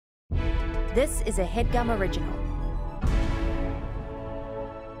This is a Headgum original.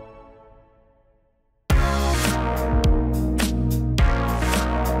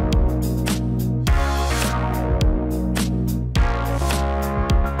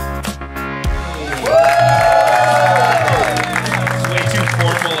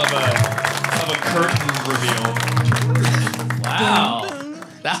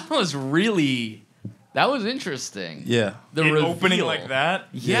 That was interesting. Yeah. The opening like that?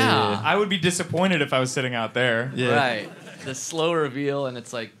 Yeah. I would be disappointed if I was sitting out there. Yeah. Right. The slow reveal, and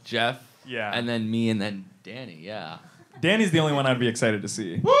it's like Jeff, Yeah. and then me, and then Danny, yeah. Danny's the only one I'd be excited to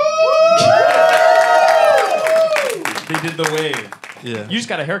see. They did the wave. Yeah. You just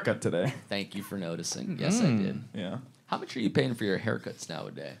got a haircut today. Thank you for noticing. Yes, I did. Yeah. How much are you paying for your haircuts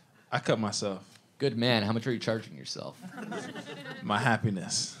nowadays? I cut myself. Good man. How much are you charging yourself? My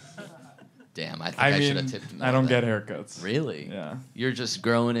happiness. Damn, I think I should have tipped him. I don't get haircuts. Really? Yeah. You're just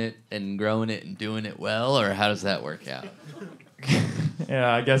growing it and doing it well, or how does that work out?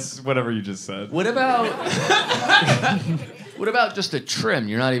 Yeah, I guess whatever you just said. What about what about just a trim?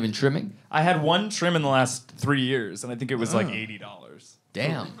 You're not even trimming? I had one trim in the last 3 years, and I think it was like $80.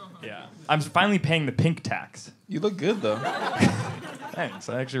 Damn. Yeah. I'm finally paying the pink tax. You look good though. Thanks.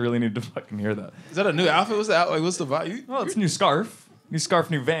 I actually really need to fucking hear that. Is that a new outfit? What's the like? What's the vibe? Well, it's a new scarf. New scarf,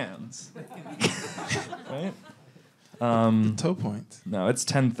 new Vans. Right? Toe point. No, it's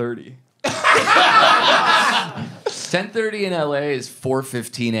 10:30. 10:30 in LA is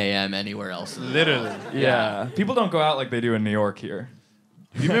 4:15 a.m. anywhere else. Literally. Yeah. People don't go out like they do in New York here.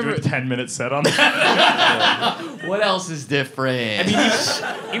 You remember a 10-minute set on that? What else is different?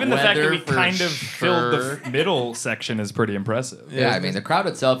 I mean, even the fact that we Weather kind for of filled the middle section is pretty impressive. Yeah, I mean, the crowd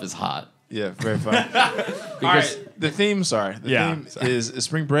itself is hot. Yeah, very fun. All right, the theme. Sorry, the theme is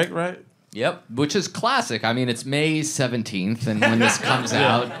spring break, right? Yep, which is classic. I mean, it's May 17th, and when this comes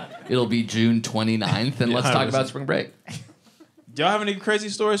out, it'll be June 29th, and let's talk about spring break. Do y'all have any crazy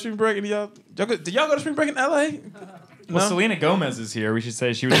stories spring break? Did y'all go to spring break in LA? Well, Selena Gomez is here. We should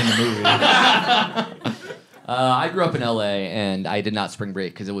say she was in the movie. I grew up in LA, and I did not spring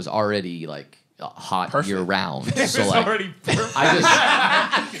break because it was already like hot year round. So like, already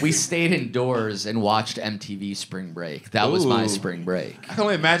we stayed indoors and watched MTV Spring Break. That was my spring break. I can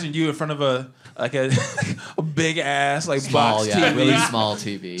only imagine you in front of a big ass like Small, box yeah, TV. really small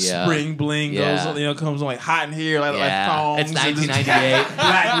TV. Yeah, Spring bling Yeah. goes, comes on like hot in here, like thongs. It's and just 1998.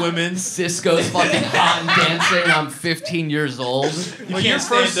 Black women. Cisco's fucking hot and dancing. I'm 15 years old. You can't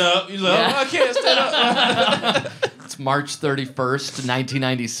stand up. You're like, Yeah. I can't stand up. It's March 31st,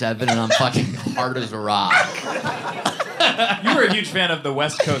 1997, and I'm fucking hard as a rock. You were a huge fan of the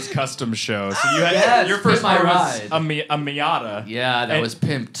West Coast Customs show, so you had Yes, your first Pimp My car was Ride. a Miata. Yeah, that And- was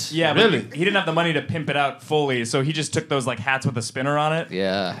pimped. Yeah, Really? but he didn't have the money to pimp it out fully, so he just took those like hats with a spinner on it.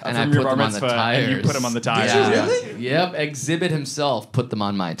 Yeah, and I from put your them bar on the mitzvah, tires. and you put them on the tires. Yeah. Really? Yep, Exhibit himself put them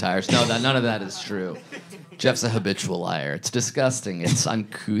on my tires. No, none of that is true. Jeff's a habitual liar. It's disgusting. It's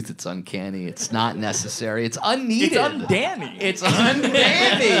uncouth. It's uncanny. It's not necessary. It's unneeded. It's undanny. It's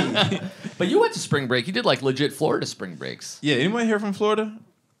uncanny. But you went to spring break. You did like legit Florida spring breaks. Yeah, anyone here from Florida?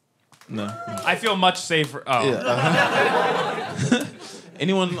 No. I feel much safer. Oh, Yeah.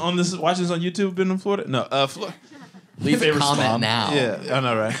 Anyone on this watching this on YouTube been in Florida? No. Leave a Favorite comment swamp. now. Yeah, I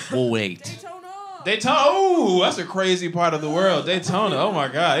know, right? We'll wait. Daytona. Oh, that's a crazy part of the world. Daytona. Oh my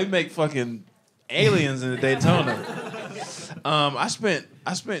God, they make fucking aliens in Daytona. I spent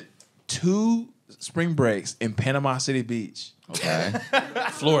 2 spring breaks in Panama City Beach, Okay.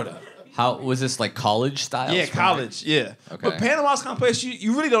 Florida. How was this like college style? Yeah, spring college. Yeah. Okay. But Panama's kind of place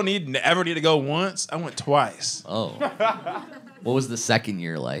you really don't ever need to go once. I went twice. break? Oh. What was the second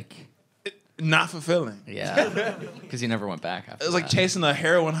year like? Not fulfilling. Yeah. Because you never went back after It was like that. chasing a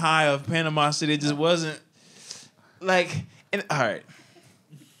heroin high of Panama City. It just wasn't like. And all right.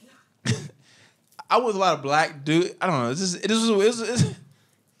 I was a lot of black dude. I don't know.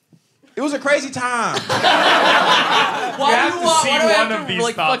 It was a crazy time. Why have do to you see why do I one have of to, these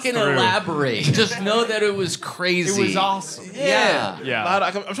like, thoughts fucking through. elaborate? Just know that it was crazy. it was awesome. Yeah. Yeah.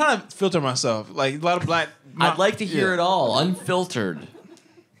 I'm trying to filter myself. Like a lot of black. I'd like to hear it all, unfiltered.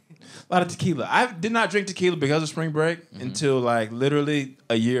 A lot of tequila. I did not drink tequila because of spring break until like literally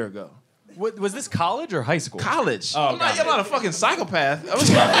a year ago. What, was this college or high school? College. Oh, I'm not a fucking psychopath. I was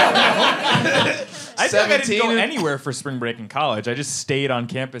I think I didn't go 17. anywhere for spring break in college. I just stayed on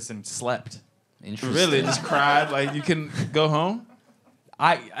campus and slept. Interesting. Really just cried like you couldn't go home.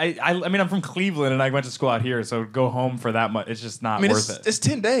 I mean, I'm from Cleveland and I went to school out here, so go home for that much, it's just not I mean, worth it. it's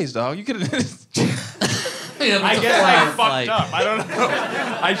 10 days, dog. You could have. I guess I fucked up. I don't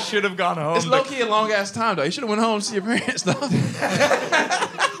know. I should have gone home. It's low key a long ass time, though. You should have went home to see your parents, though.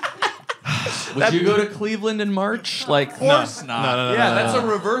 Would you go to Cleveland in March? Like, Of course not. No, yeah, no, that's no.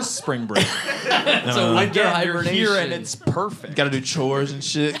 a reverse spring break. so winter Again, you're hibernation. here and it's perfect. Got to do chores and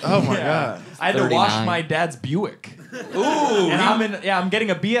shit. Oh my god. I had to wash 39. my dad's Buick. Ooh. And I'm getting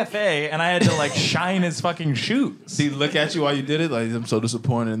a BFA, and I had to like shine his fucking shoes. Did he look at you while you did it? Like, I'm so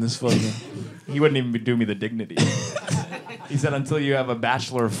disappointed in this fucking. He wouldn't even do me the dignity. He said, until you have a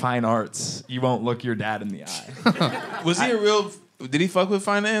Bachelor of Fine Arts, you won't look your dad in the eye. Was he a real? Did he fuck with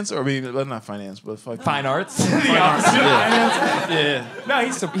finance or well, not finance, but fuck Fine Arts? The Fine arts, opposite of yeah. finance? Yeah. No,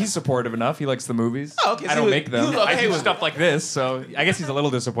 he's supportive enough. He likes the movies. Oh, okay, so I don't he make them. was okay I do with stuff like this, so I guess he's a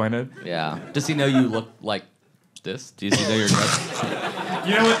little disappointed. Yeah. Does he know you look like this? Does he know you're dressed?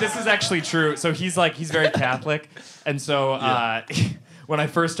 You know what? This is actually true. So he's very Catholic, and so when I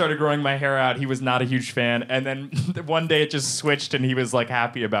first started growing my hair out, he was not a huge fan. And then one day it just switched, and he was like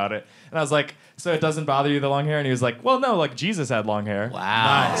happy about it. And I was like, "So it doesn't bother you the long hair?" And he was like, "Well, no, like Jesus had long hair." Wow.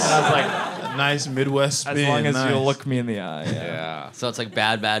 Nice. And I was like, A nice Midwest spin. "As long as nice. you'll look me in the eye." Yeah. So it's like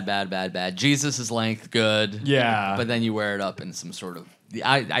bad. Jesus is length, good. Yeah. But then you wear it up in some sort of.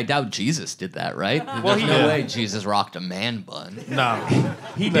 I doubt Jesus did that, right? Well, There's he no did. way Jesus rocked a man bun. No.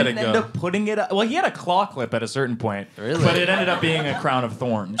 He Let didn't it end go. up putting it up. Well, he had a claw clip at a certain point. Really? But it ended up being a crown of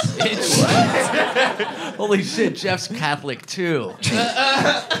thorns. Holy shit, Jeff's Catholic too.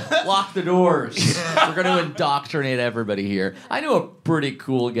 Lock the doors. We're going to indoctrinate everybody here. I knew a pretty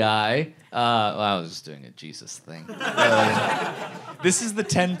cool guy. Well, I was just doing a Jesus thing. This is the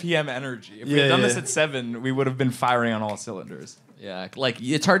 10 p.m. energy. If we Yeah, had done this yeah. at 7, we would have been firing on all cylinders. Yeah, like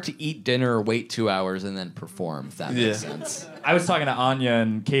it's hard to eat dinner or wait 2 hours and then perform, if that makes Yeah. sense. I was talking to Anya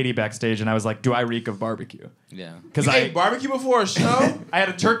and Katie backstage, and I was like, do I reek of barbecue? Yeah. Because You I ate barbecue before a show? I had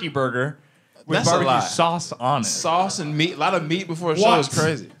a turkey burger with That's a barbecue lot. sauce on it. Sauce and meat. A lot of meat before a show What? is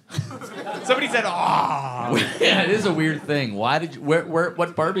crazy. Somebody said, "Ah." Yeah, it is a weird thing. Why did you,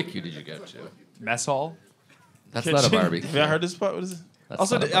 what barbecue did you go to? Mess hall. That's not a Kitchen. barbecue. Have y'all heard this part? What is it? That's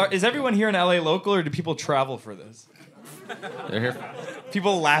Also, not a barbecue. is everyone here in LA local, or do people travel for this? They're here.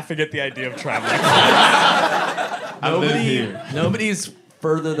 People laughing at the idea of traveling. I live here. Nobody's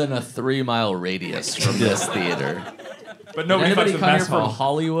further than a 3-mile radius from this theater. But nobody Anybody fucks with come here mess from hall.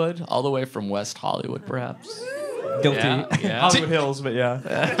 Hollywood, all the way from West Hollywood, perhaps? Guilty. Yeah. Hollywood Hills, but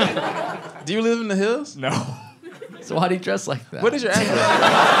yeah. Do you live in the hills? No. So why do you dress like that? What is your address?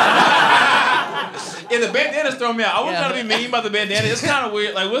 Yeah, the bandana's throwing me out. I wasn't Yeah. trying to be mean about the bandana. It's kind of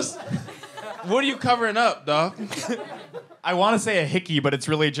weird. Like, what are you covering up, dog? I want to say a hickey, but it's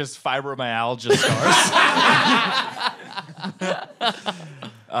really just fibromyalgia scars.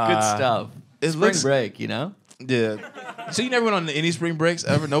 Good stuff. It Spring looks- break, you know? Yeah. So you never went on any spring breaks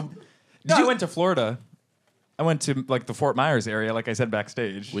ever? No. No, I went to Florida. I went to like the Fort Myers area, like I said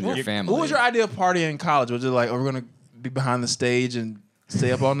backstage. With your family. What was your idea of partying in college? Was it like, oh, we're gonna be behind the stage and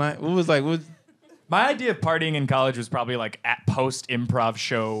stay up all night? What was like? What? My idea of partying in college was probably like at post improv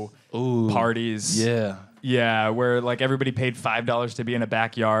show parties. Yeah. Yeah, where like everybody paid $5 to be in a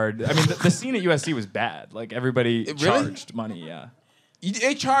backyard. I mean, the scene at USC was bad. Like everybody It really? charged money. Yeah,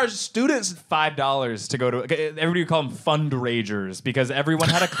 They charge students. $5 to go to. Everybody would call them fundraisers because everyone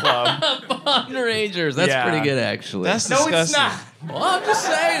had a club. Fundraisers. That's Yeah. pretty good, actually. That's No, disgusting. it's not. well, I'm just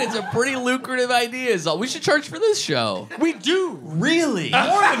saying, it's a pretty lucrative idea. So we should charge for this show. We do Really?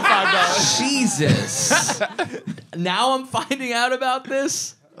 more than $5. Jesus. Now I'm finding out about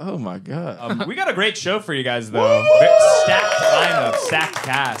this? Oh my god. We got a great show for you guys, though. Stacked lineup, stacked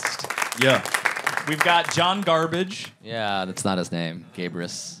cast. Yeah. We've got Jon Gabrus, Yeah, that's not his name.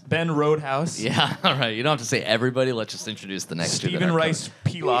 Gabrus. Ben Roadhouse, Yeah, all right. You don't have to say everybody. Let's just introduce the next two. that Stephen are Rice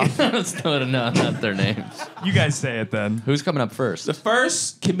Pilaf. coming. That's not their names. You guys say it then. Who's coming up first? The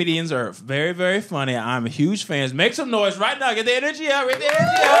first comedians are very, very funny. I'm a huge fan. Make some noise right now. Get the energy out. Get the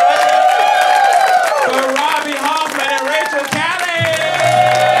energy out right now. For Robby Hoffman and Rachel Kaly.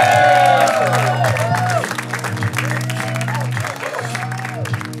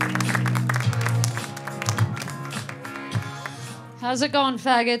 How's it going,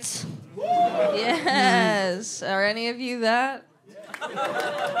 faggots? Yes. Are any of you that?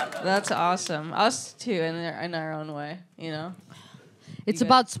 That's awesome. Us too, in our own way, you know. It's You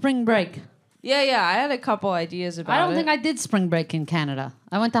about spring break. Yeah. I had a couple ideas about it. I don't think I did spring break in Canada.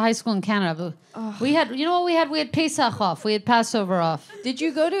 I went to high school in Canada. But we had, you know what we had? We had Pesach off. We had Passover off. Did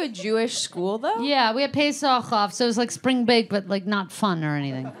you go to a Jewish school though? Yeah, we had Pesach off, so it was like spring break, but like not fun or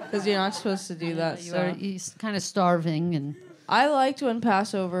anything. Because you're not supposed to do that. You were kind of starving and. I liked when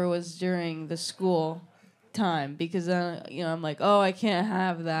Passover was during the school time because then I'm like, oh, I can't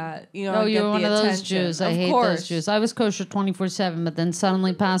have that. Oh, I you're get one the of those attention. Jews. I Of hate course. those Jews. I was kosher 24/7, but then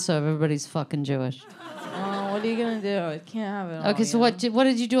suddenly Passover, everybody's fucking Jewish. What What are you gonna do? I can't have it. Okay, so what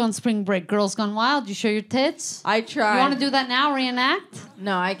did you do on spring break? Girls Gone Wild? You show your tits? I tried. You want to do that now? Reenact?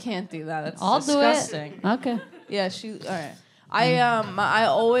 No, I can't do that. That's I'll disgusting. do it. Okay. Yeah, all right. I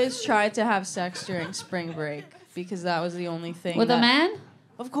always tried to have sex during spring break because that was the only thing. With a man?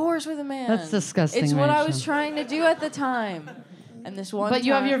 Of course, with a man. That's disgusting. It's what I was Rachel. trying to do at the time. And this one. But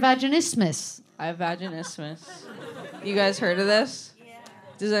you have your vaginismus. I have vaginismus. You guys heard of this? Yeah.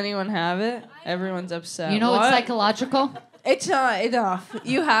 Does anyone have it? Everyone's upset. You know what? it's psychological? It's not enough.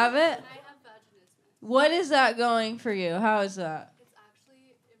 You have it? I have vaginismus. What is that going for you? How is that? It's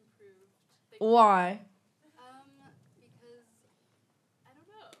actually improved. Why? Because I don't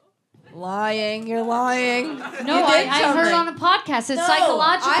know. Lying. You're lying. No, I heard on a podcast. It's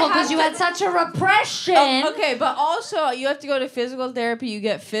psychological because you had such a repression. Oh, okay, but also you have to go to physical therapy. You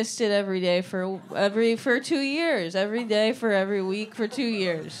get fisted every day for 2 years. Every day for every week for 2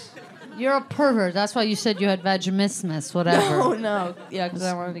 years. You're a pervert. That's why you said you had vaginismus, whatever. No. Yeah, because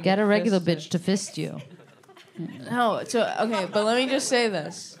I wanted to Get a regular fisted. bitch to fist you. No, okay, but let me just say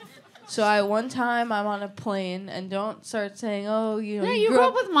this. So one time I'm on a plane, and don't start saying, oh, you know. Yeah, you grew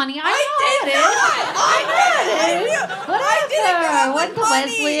up with money. I did know it is. Whatever. Went to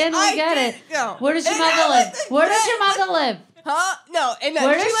Wesleyan, we get it. No. Where does your mother live? Where does your mother live? Huh? No, and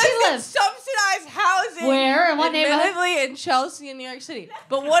Where does she lives in live? subsidized housing. Where? In what neighborhood? Admittedly, in Chelsea, in New York City.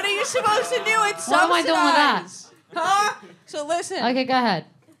 But what are you supposed to do? It's What am I doing with that? Huh? So listen. Okay, go ahead.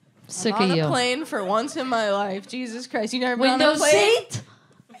 Sick I'm of on you. a plane for once in my life. Jesus Christ, you never been on Window a plane? seat?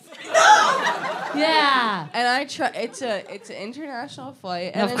 No. Yeah. And I try. It's an international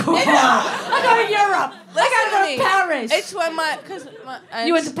flight. And Of course. I go to Europe. I gotta go to Paris. It's when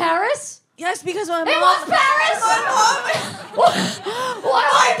You went to Paris? Yes, because my mom. It was Paris. My mom. What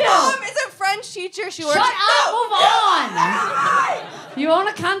do I do? My mom is a French teacher. She works. Shut up. Move on. You own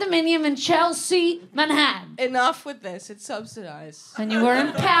a condominium in Chelsea, Manhattan. Enough with this. It's subsidized. And you were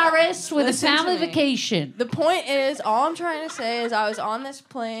in Paris with Listen a to family me. vacation. The point is, all I'm trying to say is I was on this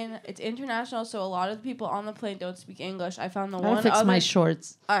plane. It's international, so a lot of the people on the plane don't speak English. I found the I'll one fix other. my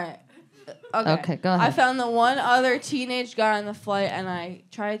shorts. All right. Okay. Okay, go ahead. I found the one other teenage guy on the flight, and I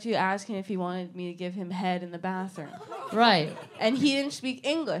tried to ask him if he wanted me to give him head in the bathroom. Right. And he didn't speak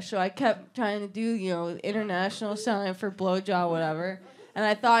English, so I kept trying to do, international sign for blowjob, whatever. And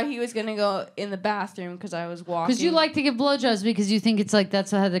I thought he was gonna go in the bathroom because I was walking. Because you like to give blowjobs because you think it's like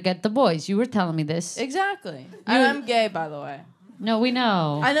that's how they get the boys. You were telling me this. Exactly. And I'm gay, by the way. No, we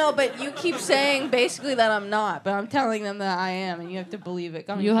know. I know, but you keep saying basically that I'm not, but I'm telling them that I am, and you have to believe it.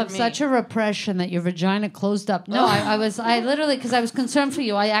 You have such a repression that your vagina closed up. No, I literally, because I was concerned for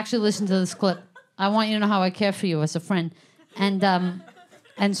you, I actually listened to this clip. I want you to know how I care for you as a friend.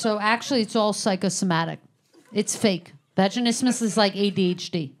 And so actually it's all psychosomatic. It's fake. Vaginismus is like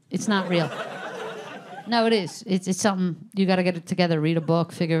ADHD. It's not real. No, it is. It's something, you got to get it together, read a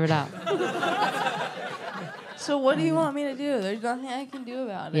book, figure it out. So what do you want me to do? There's nothing I can do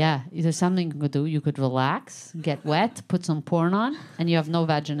about it. Yeah, there's something you could do. You could relax, get wet, put some porn on, and you have no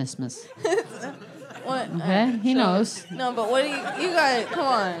vaginismus. What? Okay? He knows. No, but what do you guys, come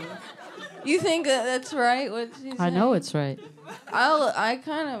on. You think that's right? What she's I know saying? it's right. I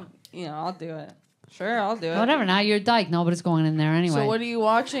kind of, I'll do it. Sure, I'll do it. Whatever, now you're a dyke. Nobody's going in there anyway. So what are you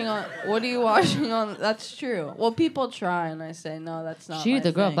watching on? That's true. Well, people try, and I say, no, that's not She, my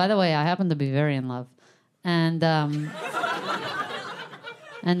the girl, thing. by the way, I happen to be very in love. And and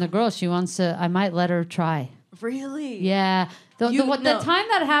the girl, she wants to, I might let her try. Really? Yeah. The time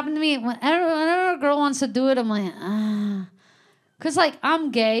that happened to me, whenever a girl wants to do it, I'm like, Because, like,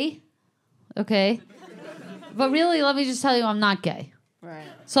 I'm gay, okay? But really, let me just tell you, I'm not gay. Right.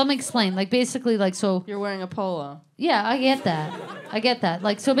 So let me explain. Like, basically, like, so... You're wearing a polo. Yeah, I get that.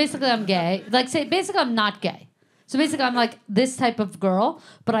 Like, so basically, I'm gay. Like, say, basically, I'm not gay. So basically, I'm, like, this type of girl,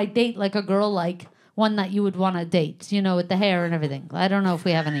 but I date, like, a girl, like... one that you would want to date, with the hair and everything. I don't know if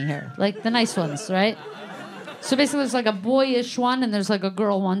we have any hair. Like the nice ones, right? So basically there's like a boyish one and there's like a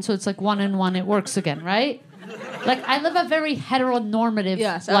girl one, so it's like one and one, it works again, right? Like I live a very heteronormative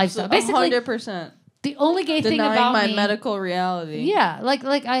lifestyle. Basically, 100%. The only gay thing Denying about my me... medical reality. Yeah, like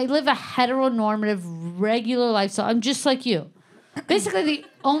I live a heteronormative, regular lifestyle. I'm just like you. Basically, the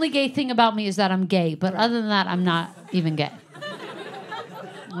only gay thing about me is that I'm gay, but other than that, I'm not even gay.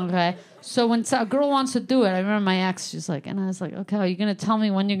 Okay? So when a girl wants to do it, I remember my ex, she's like, and I was like, okay, are you going to tell me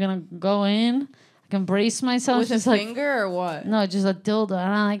when you're going to go in? I can brace myself. With she's a like, finger or what? No, just a dildo.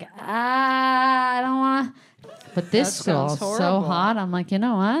 And I'm like, I don't want to. But this girl's so hot. I'm like, you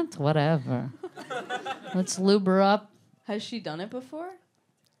know what? Whatever. Let's lube her up. Has she done it before?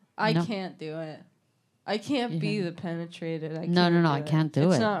 I can't do it. I can't be the penetrated. No, I can't do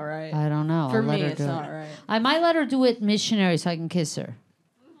it. It's not right. I don't know. For I'll let me, her it's do not it. right. I might let her do it missionary so I can kiss her.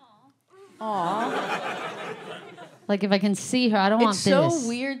 Aw. Like if I can see her, I don't want It's this. so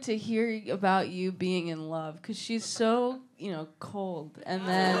weird to hear about you being in love because she's so, cold. And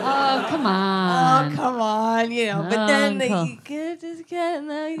then. Oh, come on. Oh, come on, But then you just get, and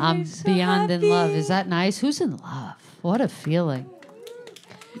now you're I'm so beyond happy. in love. Is that nice? Who's in love? What a feeling.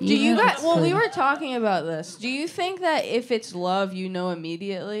 Do you Even if guys? it's Well, we good. were talking about this. Do you think that if it's love, you know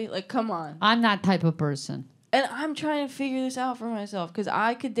immediately? Like, come on. I'm that type of person. And I'm trying to figure this out for myself because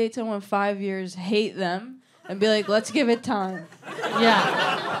I could date someone 5 years, hate them, and be like, let's give it time.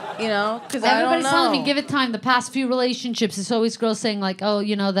 Yeah. Because I don't Everybody's know. telling me give it time. The past few relationships, it's always girls saying like, oh,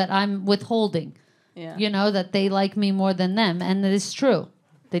 that I'm withholding. Yeah. That they like me more than them. And it is true.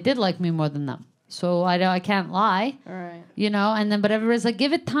 They did like me more than them. So I can't lie. All right. But everybody's like,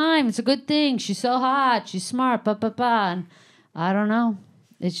 give it time. It's a good thing. She's so hot. She's smart. And I don't know.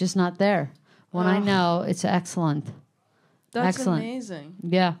 It's just not there. When I know, it's excellent. That's Excellent. amazing.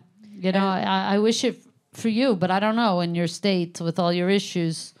 Yeah. I wish it for you, but I don't know in your state with all your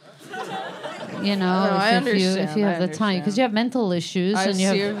issues. I if you understand. have the time, because you have mental issues I have and you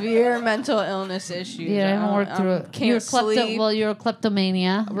have severe mental illness issues. I haven't worked through it. Can't sleep. You're a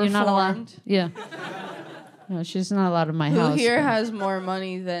kleptomania. You're not allowed. Reformed. Yeah. No, she's not allowed in my Who house. here but- has more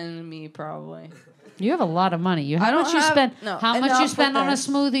money than me, probably? You have a lot of money. How don't much you have- spend? no, How much enough you with spend on a this.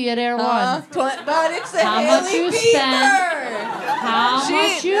 smoothie at Air One? But it's the How much Haley you Bieber. spend? How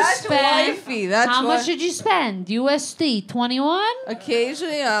much you that's spend? wifey. That's How why- much did you spend? USD 21?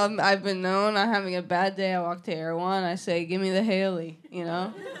 Occasionally, I've been known. I'm having a bad day. I walk to Air One. I say, "Give me the Haley."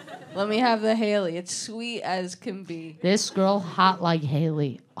 Let me have the Haley. It's sweet as can be. This girl hot like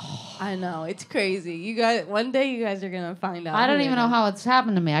Haley. I know it's crazy. You guys, one day you guys are gonna find out. I don't who even it know is. how it's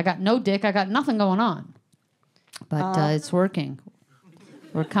happened to me. I got no dick. I got nothing going on. But it's working.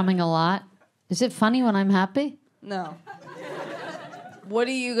 We're coming a lot. Is it funny when I'm happy? No. What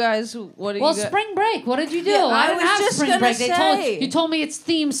do you guys? What do Well, you? guys... spring break. What did you do? Yeah, I didn't was have just spring gonna break. say. You told me it's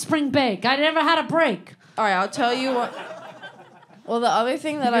themed spring break. I never had a break. All right, I'll tell you what. Well, the other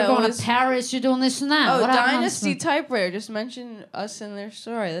thing that You're I going always. to Paris. You're doing this and that. Oh, What happened on Dynasty spring- Typewriter just mentioned us in their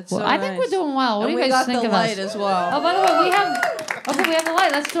story. That's Well, so I think nice. we're doing well. What And do we you guys got think the of light us? as well. Oh, by the way, we have the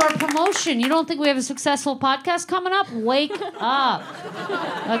light. Let's do our promotion. You don't think we have a successful podcast coming up? Wake up.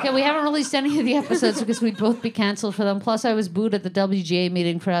 Okay, we haven't released any of the episodes because we'd both be canceled for them. Plus, I was booed at the WGA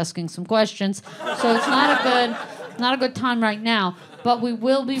meeting for asking some questions, so it's not a good time right now. But we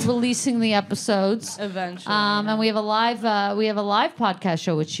will be releasing the episodes Eventually. and we have a live podcast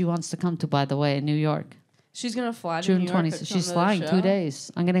show which she wants to come to, by the way, in New York. She's gonna fly to June New York. 20th. to come She's to the flying show? 2 days.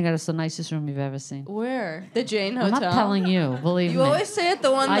 I'm gonna get us the nicest room you've ever seen. Where? The Jane I'm Hotel. not telling you. Believe You me. always say it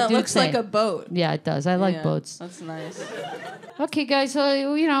the one I that do looks say like it. a boat. Yeah, it does. I like Yeah, boats. That's nice. Okay, guys.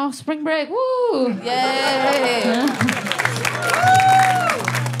 So spring break. Woo! Yay!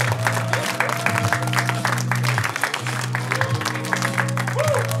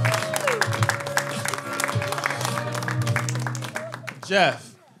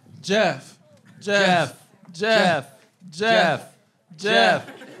 Jeff. Jeff.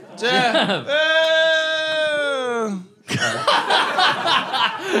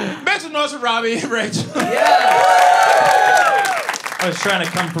 Make some noise for Robby and Rachel. I was trying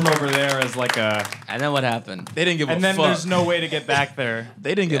to come from over there as like a, And then what happened? They didn't give a and then fuck. there's no way to get back there.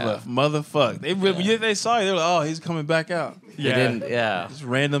 They didn't give Yeah. a motherfuck. They saw you. They were like, oh, he's coming back out. They didn't. Yeah. This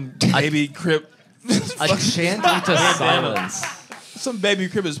random baby crip. A chant into silence. Some baby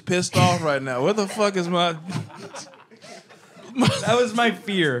crip is pissed off right now. What the fuck is my... That was my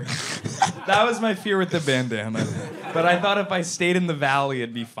fear. That was my fear with the bandana. But I thought if I stayed in the valley,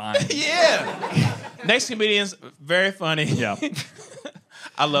 it'd be fine. Yeah. Next comedian's very funny. Yeah.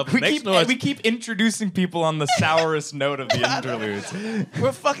 I love it. We Makes keep, noise. we keep introducing people on the sourest note of the interludes.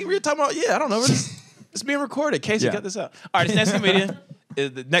 We're talking about, I don't know. It's being recorded. Casey, Yeah. got this out. All right, this next comedian,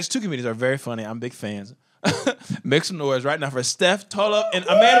 the next two comedians are very funny. I'm big fans. Make some noise right now for Steph Tolev and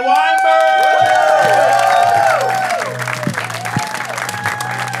Ahamed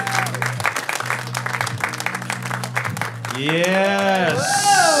Yes.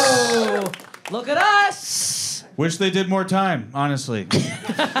 Oh, look at us. Wish they did more time, honestly.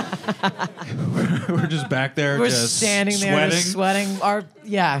 We're just back there, We're just standing there sweating. just sweating.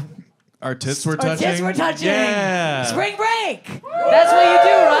 Our tits were Our touching. tits were touching. Yeah. Spring break. That's what you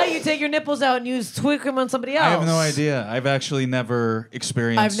do, right? You take your nipples out and you tweak them on somebody else. I have no idea. I've actually never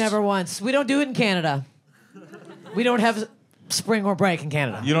experienced. I've never once. We don't do it in Canada. We don't have spring or break in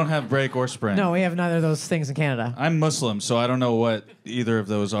Canada. You don't have break or spring. No, we have neither of those things in Canada. I'm Muslim, so I don't know what either of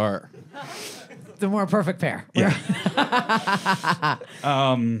those are. the more perfect pair. Yeah.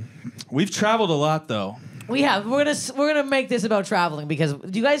 We've traveled a lot though. We have. We're gonna make this about traveling because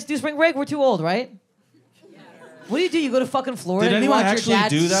do you guys do spring break? We're too old, right? What do? You go to fucking Florida? Did and anyone you watch actually your dad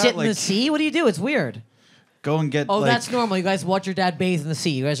do that? sit in the Like- sea? What do you do? It's weird. Go and get. Oh, like, that's normal. You guys watch your dad bathe in the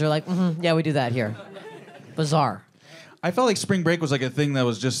sea. You guys are like, yeah, we do that here. Bizarre. I felt like spring break was like a thing that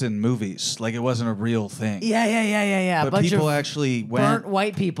was just in movies. Like it wasn't a real thing. Yeah. But Bunch people of actually went. burnt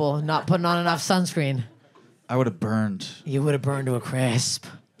white people not putting on enough sunscreen. I would have burned. You would have burned to a crisp.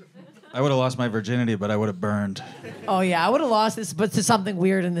 I would have lost my virginity, but I would have burned. Oh yeah, I would have lost this, but to something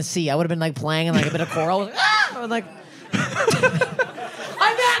weird in the sea. I would have been like playing in like a bit of coral. I was like,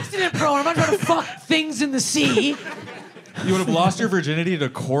 I'm accident prone. I'm not trying to fuck things in the sea. You would have lost your virginity to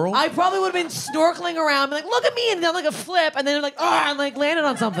coral? I probably would have been snorkeling around, be like, look at me, and then like a flip, and then like, and like landed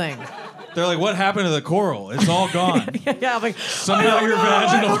on something. They're like, what happened to the coral? It's all gone. Yeah, I'm like, Somehow you're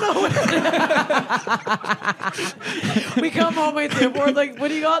vaginal. We come home at the airport, like, what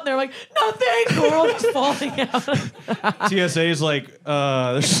do you got? And they're like, nothing, coral just falling out. TSA is like,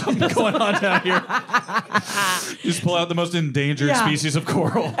 there's something going on down here. Just pull out the most endangered species of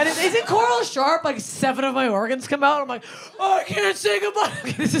coral. And isn't coral sharp? Like 7 of my organs come out. I'm like, oh, I can't say goodbye.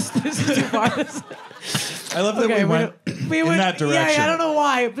 Okay, this is too far. I love that we went in that direction. Yeah, I don't know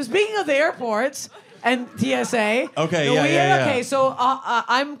why. But speaking of the airports and TSA. Okay, yeah. Okay, so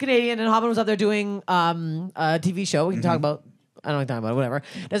I'm Canadian and Hoffman was up there doing a TV show. We can talk about. I don't know what I'm talking about. Whatever.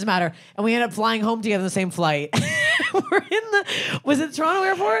 Doesn't matter. And we ended up flying home together on the same flight. We're in the. Was it Toronto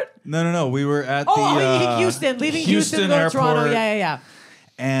Airport? No. We were at Houston. Leaving Houston to go to Toronto. Yeah.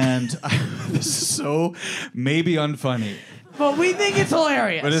 And this is so maybe unfunny. But we think it's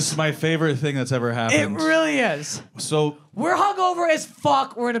hilarious. But it's my favorite thing that's ever It happened. really is. So We're hungover as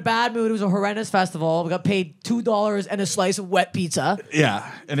fuck. We're in a bad mood. It was a horrendous festival. We got paid $2 and a slice of wet pizza.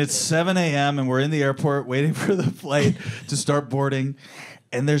 yeah, and it's 7 a.m. and we're in the airport waiting for the flight to start boarding,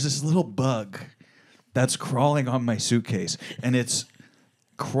 and there's this little bug that's crawling on my suitcase, and it's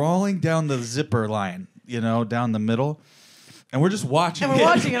crawling down the zipper line, down the middle. And we're just watching And we're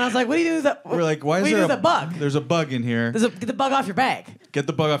watching, and I was like, what do you do with that? We're like, why is what do you there do with that bug? There's a bug in here. Get the bug off your bag. Get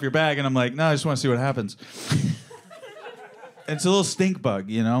the bug off your bag. And I'm like, no, I just want to see what happens. It's a little stink bug,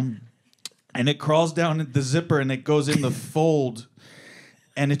 And it crawls down the zipper and it goes in the fold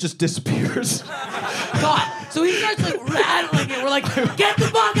and it just disappears. God. So he starts like rattling it. We're like, get the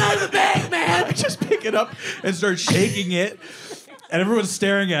bug out of the bag, man. I just pick it up and start shaking it. And everyone's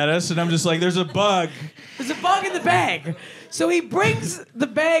staring at us. And I'm just like, there's a bug. There's a bug in the bag. So he brings the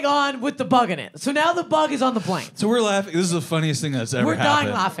bag on with the bug in it. So now the bug is on the plane. So we're laughing. This is the funniest thing that's ever We're dying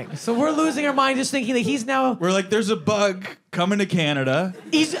happened. laughing. So we're losing our mind just thinking that he's now... We're like, there's a bug coming to Canada.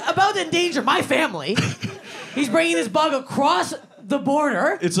 He's about to endanger my family. He's bringing this bug across the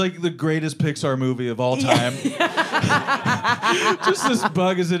border. It's like the greatest Pixar movie of all time. Just this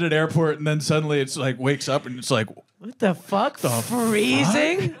bug is in an airport and then suddenly it's like wakes up and it's like, What the fuck?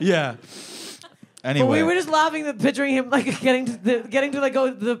 Freezing? yeah. Anyway. But we were just laughing, picturing him like getting to like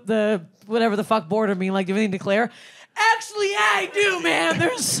go the whatever the fuck border, being like, do you have anything to declare? Actually, yeah, I do,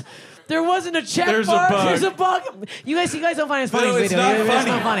 man. There wasn't a check There's a mark. bug. There's a bug. You guys don't find it funny. No, as we it's do. not It's funny.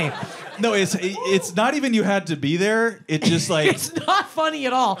 not funny. No, it's not even you had to be there. It just like It's not funny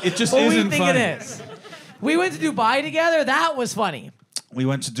at all. It just but isn't we think funny. it is. We went to Dubai together. That was funny. we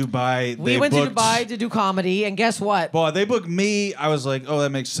went to Dubai. We went to Dubai to do comedy, and guess what? Well, they booked me. I was like, oh, that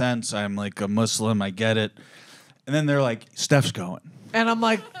makes sense. I'm like a Muslim. I get it. And then they're like, Steph's going. And I'm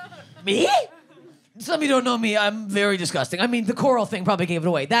like, me? Some of you don't know me. I'm very disgusting. I mean, the coral thing probably gave it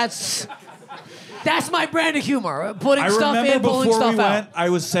away. That's my brand of humor. Putting I stuff remember in, pulling before stuff we went, out. I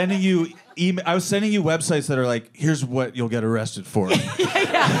was sending you websites that are like, here's what you'll get arrested for.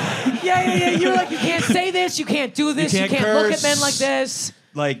 Yeah. You're like, you can't say this, you can't do this, you can't look at curse. men like this.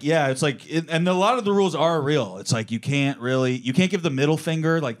 Like, yeah, it's like, and a lot of the rules are real. It's like you can't give the middle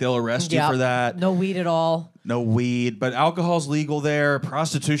finger. Like they'll arrest you for that. No weed at all. No weed, but alcohol's legal there.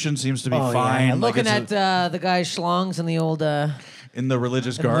 Prostitution seems to be fine. Yeah. Like, Looking it's at the guy's schlongs in the old in the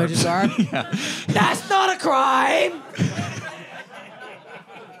religious garb. religious garb. Yeah. That's not a crime.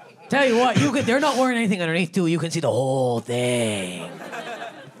 Tell you what, they're not wearing anything underneath too. You can see the whole thing.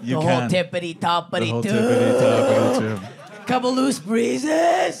 You the can. whole tippity toppity The whole too. tippity-toppity, too. Couple loose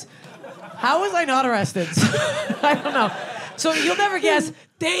breezes. How was I not arrested? I don't know. So you'll never guess,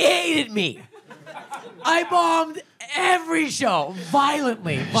 they hated me. I bombed every show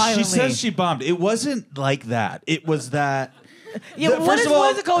violently. She says she bombed. It wasn't like that. It was that. Yeah, but what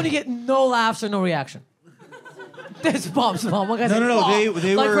is it called when you get no laughs or no reaction? This bomb's bomb. What guys No.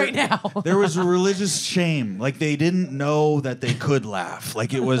 They like were right now. There was a religious shame. Like they didn't know that they could laugh.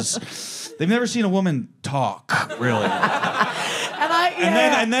 Like it was. They've never seen a woman talk, really.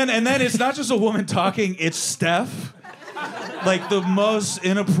 And then it's not just a woman talking, it's Steph. Like the most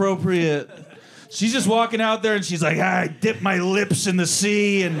inappropriate. She's just walking out there and she's like, I dip my lips in the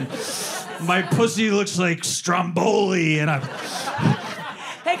sea and my pussy looks like Stromboli and I'm...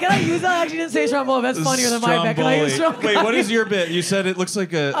 Hey, can I use that? I actually didn't say Stromboli. That's funnier than my bit. Can I use Stromboli? Wait, what is your bit? You said it looks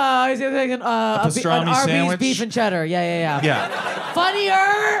like a... I was like an pastrami Arby's sandwich? beef and cheddar. Yeah. Yeah.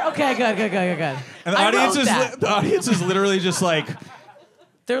 Funnier? Okay, good. And the audience is literally just like...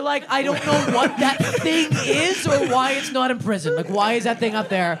 They're like, I don't know what that thing is or why it's not in prison. Like, why is that thing up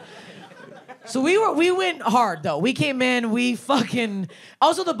there? So we went hard though. We came in. We fucking.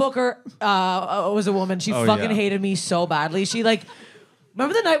 Also, the booker was a woman. She hated me so badly. She like.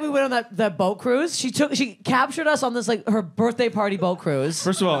 Remember the night we went on that boat cruise? She captured us on this like her birthday party boat cruise.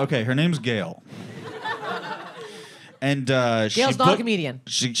 First of all, okay, her name's Gail. And Gail's not a comedian.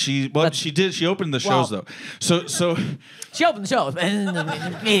 She did. She opened the shows though. So she opened the shows.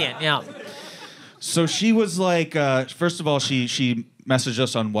 Comedian, yeah. So she was like, first of all, she messaged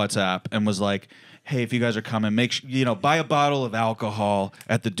us on WhatsApp and was like, hey, if you guys are coming, make sure, buy a bottle of alcohol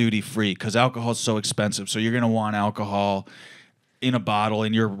at the duty free because alcohol's so expensive. So you're gonna want alcohol in a bottle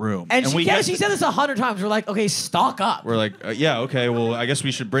in your room. And she said this 100 times. We're like, okay, stock up. We're like, yeah, okay, well, I guess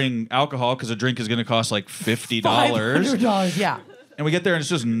we should bring alcohol because a drink is going to cost like $50. $500, yeah. And we get there and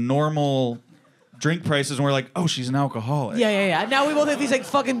it's just normal drink prices and we're like, oh, she's an alcoholic. Yeah. Now we both have these like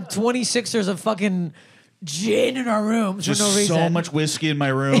fucking 26ers of fucking gin in our rooms just for no reason. So much whiskey in my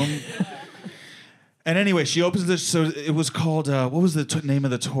room. And anyway, she opens this, so it was called, what was the name of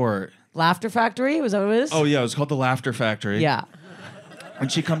the tour? Laughter Factory? Was that what it was? Oh, yeah, it was called the Laughter Factory. Yeah. And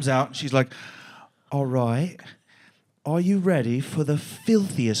she comes out and she's like, all right, are you ready for the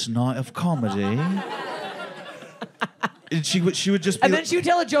filthiest night of comedy? And she would just be and then she would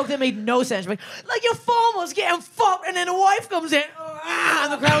tell a joke that made no sense. Like your phone was getting fucked, and then a wife comes in,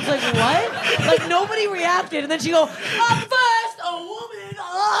 and the crowd's like, what? Like, nobody reacted. And then she go, up first, a woman,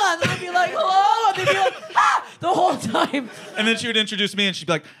 and then I'd be like, hello, and they'd be like, the whole time. And then she would introduce me, and she'd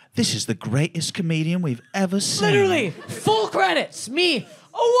be like, this is the greatest comedian we've ever seen. Literally, full credits. Me, a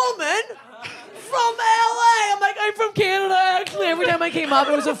woman from LA. I'm like, I'm from Canada, actually. Every time I came up,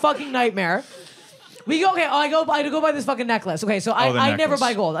 it was a fucking nightmare. We go, okay, I go buy this fucking necklace. Okay, so I never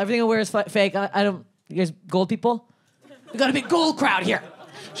buy gold. Everything I wear is fake. I don't, you guys gold people? We got a big gold crowd here.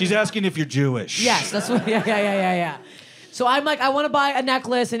 She's asking if you're Jewish. Yes, that's what, yeah. So I'm like, I want to buy a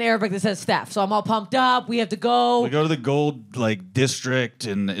necklace in Arabic that says Steph. So I'm all pumped up. We have to go. We go to the gold district,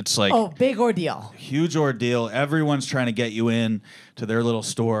 and it's like big ordeal. Huge ordeal. Everyone's trying to get you in to their little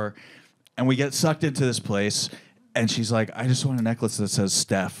store, and we get sucked into this place. And she's like, I just want a necklace that says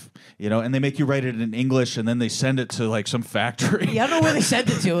Steph, and they make you write it in English, and then they send it to like some factory. Yeah, I don't know where they sent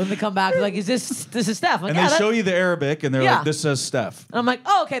it to, and they come back like, this is Steph? Like, and they show you the Arabic, and they're like, this says Steph. And I'm like,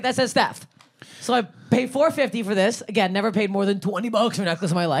 oh, okay, that says Steph. So I paid $450 for this. Again, never paid more than $20 for a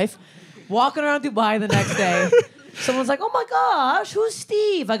necklace in my life. Walking around Dubai the next day, someone's like, oh my gosh, who's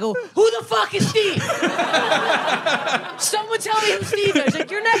Steve? I go, who the fuck is Steve? Someone tell me who Steve is.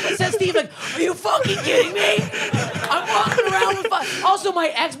 Like, your necklace says Steve. Like, are you fucking kidding me? I'm walking around with also, my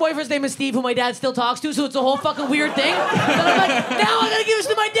ex-boyfriend's name is Steve, who my dad still talks to, so it's a whole fucking weird thing. And I'm like, now I gotta give this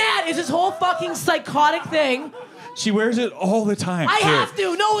to my dad. It's this whole fucking psychotic thing. She wears it all the time. I have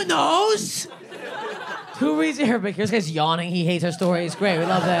to. No one knows. Who reads Arabic? This guy's yawning. He hates our story. It's great. We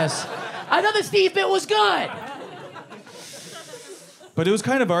love this. I thought the Steve bit was good. But it was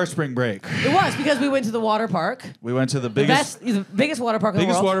kind of our spring break. It was, because we went to the water park. We went to the biggest water park in the world.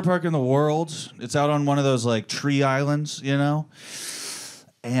 Biggest water park in the world. It's out on one of those like tree islands,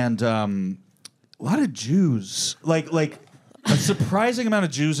 And a lot of Jews. Like a surprising amount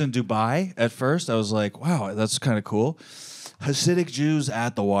of Jews in Dubai at first. I was like, wow, that's kind of cool. Hasidic Jews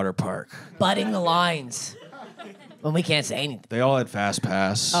at the water park. Butting the lines. When we can't say anything. They all had fast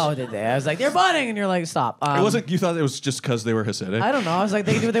pass. Oh, did they? I was like, they're butting, and you're like, stop. It wasn't. You thought it was just because they were Hasidic? I don't know. I was like,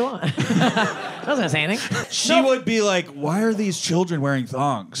 they can do what they want. I wasn't gonna say anything. She would be like, why are these children wearing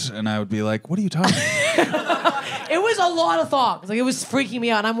thongs? And I would be like, what are you talking about? It was a lot of thongs. Like, it was freaking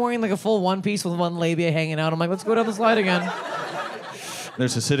me out. And I'm wearing like a full one piece with one labia hanging out. I'm like, let's go down the slide again.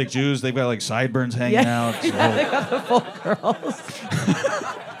 There's Hasidic Jews. They've got like sideburns hanging out. So. Yeah, they got the full curls.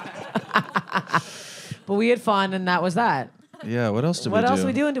 But we had fun, and that was that. Yeah, what else did we do? What else did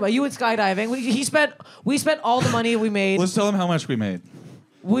we do in Dubai? You went skydiving. We spent all the money we made. Let's tell them how much we made.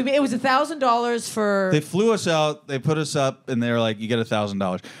 It was $1,000 for... They flew us out, they put us up, and they were like, you get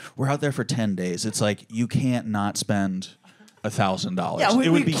 $1,000. We're out there for 10 days. It's like, you can't not spend $1,000. Yeah, it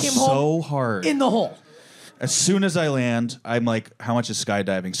would be so hard. In the hole. As soon as I land, I'm like, how much is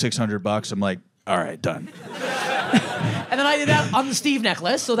skydiving? $600. I'm like, all right, done. And then I did that on the Steve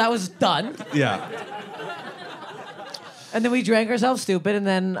necklace, so that was done. Yeah. And then we drank ourselves stupid, and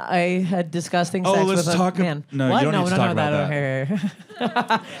then I had disgusting sex let's with a talk man. No, what? you don't need to talk about that. Okay.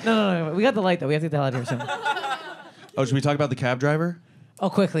 No. We got the light, though. We have to get the hell out of here soon. Oh, should we talk about the cab driver? Oh,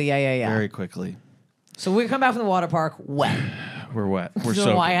 quickly. Yeah. Very quickly. So we come back from the water park wet. We're wet. We're So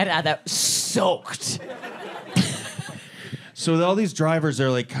soaked. I had to add that soaked. So all these drivers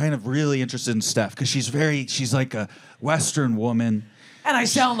are like kind of really interested in Steph because she's like a Western woman. And I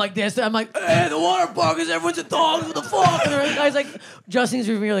sound like this. I'm like, hey, the water park is everyone's a dog. What the fuck? And the guy's like, Justin's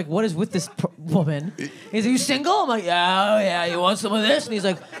with me. Like, what is with this woman? He's like, you single? I'm like, yeah. You want some of this? And he's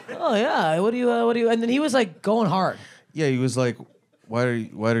like, oh yeah. What do you? And then he was like going hard. Yeah, he was like, why are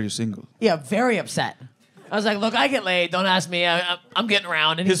you single? Yeah, very upset. I was like, look, I get laid. Don't ask me. I'm getting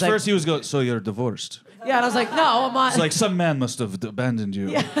around. And His first, he was going, so you're divorced. yeah, and I was like, no, I'm not. It's like some man must have abandoned you.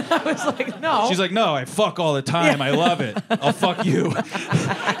 Yeah, I was like, no. She's like, no, I fuck all the time. Yeah. I love it. I'll fuck you.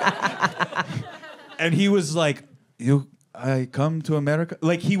 And he was like, I come to America?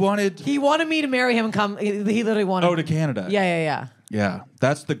 Like he wanted me to marry him and come. He literally wanted. to Canada. Yeah. Yeah,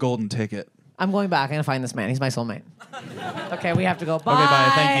 that's the golden ticket. I'm going back. I'm gonna find this man. He's my soulmate. Okay, we have to go. Bye. Okay,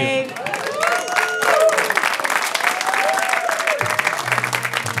 bye. Thank you.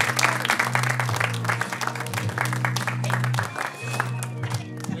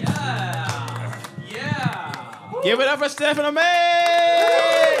 Give it up for Steph May!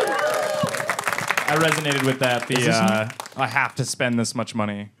 I resonated with that. I have to spend this much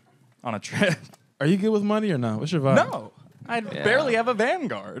money on a trip. Are you good with money or no? What's your vibe? No, I barely have a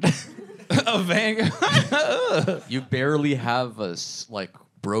Vanguard. A Vanguard? You barely have a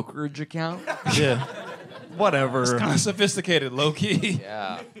brokerage account. Yeah. Whatever. Kind of sophisticated, low key.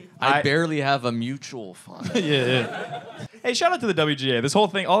 Yeah. I barely have a mutual fund. Yeah. Hey, shout out to the WGA. This whole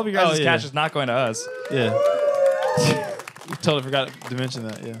thing, all of you guys' cash is not going to us. Yeah. You totally forgot to mention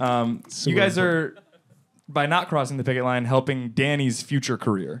that. Yeah. You guys are, by not crossing the picket line, helping Danny's future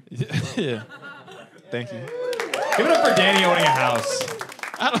career. Yeah. Thank you. Give it up for Danny owning a house.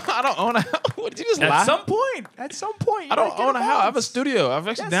 I don't own a house. What, did you just lie? At some point. I don't own a house. I have a studio. I've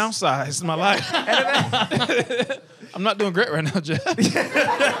actually downsized my life. I'm not doing great right now, Jeff.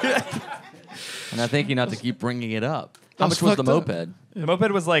 And I thank you not to keep bringing it up. How That's much was the fucked up. moped? The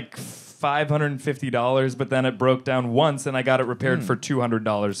moped was like $550, but then it broke down once, and I got it repaired for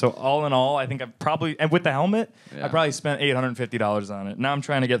 $200. So all in all, I think I've probably, and with the helmet, I probably spent $850 on it. Now I'm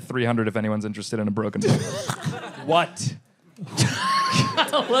trying to get $300 if anyone's interested in a broken moped. What?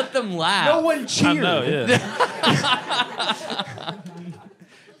 Let them laugh. No one cheered. I know, yeah.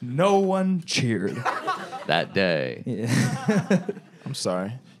 No one cheered. That day. I'm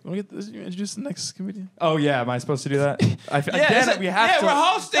sorry. You want to introduce the next comedian? Oh yeah, am I supposed to do that? we're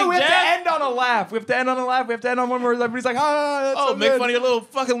hosting, No, we have Jeff. to end on a laugh. We have to end on one where everybody's like, that's so Make good. fun of your little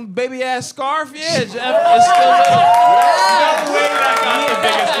fucking baby ass scarf? Yeah, Jeff. It's still No way that got the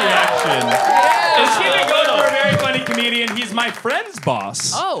biggest reaction. It's keeping going for a very funny comedian. He's my friend's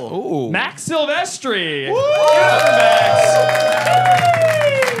boss. Oh. Max Silvestri. Give it up for Max.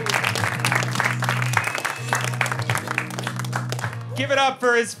 Give it up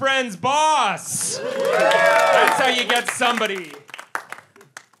for his friend's boss. That's how you get somebody.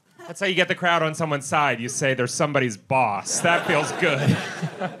 That's how you get the crowd on someone's side. You say they're somebody's boss. That feels good.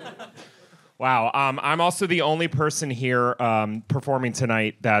 Wow. I'm also the only person here performing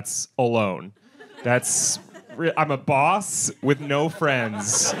tonight that's alone. I'm a boss with no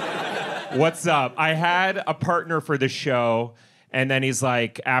friends. What's up? I had a partner for the show, and then he's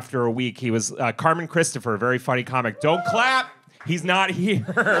like, after a week, he was Carmen Christopher, very funny comic. Don't clap. He's not here.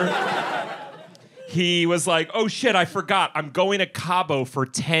 He was like, oh shit, I forgot. I'm going to Cabo for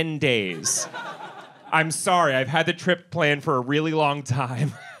 10 days. I'm sorry. I've had the trip planned for a really long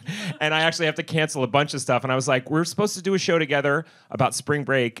time. And I actually have to cancel a bunch of stuff. And I was like, we're supposed to do a show together about spring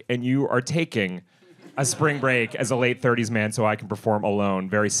break, and you are taking a spring break as a late 30s man so I can perform alone.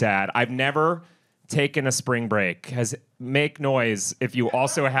 Very sad. I've never taken a spring break. Make noise if you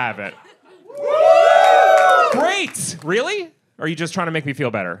also have it. Great! Really? Or are you just trying to make me feel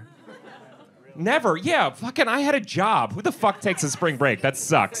better? Never. Yeah, fucking I had a job. Who the fuck takes a spring break? That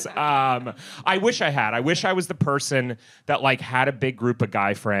sucks. I wish I had. I wish I was the person that like had a big group of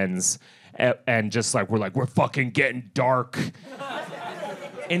guy friends and just like we're fucking getting dark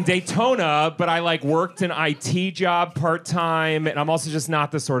in Daytona, but I like worked an IT job part-time, and I'm also just not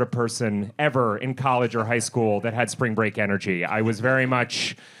the sort of person ever in college or high school that had spring break energy. I was very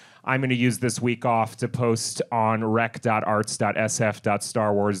much I'm going to use this week off to post on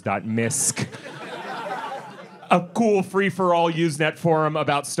rec.arts.sf.starwars.misc a cool free-for-all Usenet forum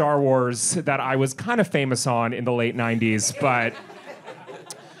about Star Wars that I was kind of famous on in the late 90s,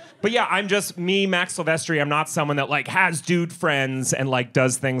 But yeah, I'm just me, Max Silvestri. I'm not someone that like has dude friends and like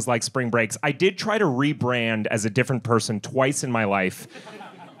does things like spring breaks. I did try to rebrand as a different person twice in my life.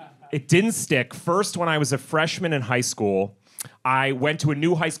 It didn't stick. First, when I was a freshman in high school, I went to a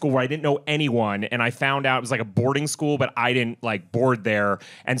new high school where I didn't know anyone, and I found out it was like a boarding school, but I didn't like board there.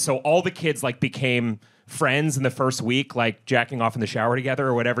 And so all the kids like became friends in the first week, like jacking off in the shower together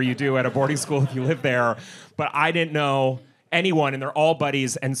or whatever you do at a boarding school if you live there. But I didn't know anyone, and they're all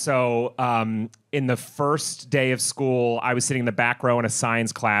buddies. And so in the first day of school, I was sitting in the back row in a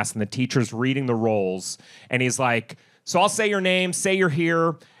science class, and the teacher's reading the rolls, and he's like, so I'll say your name, say you're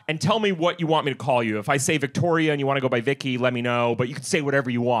here, and tell me what you want me to call you. If I say Victoria and you want to go by Vicky, let me know, but you can say whatever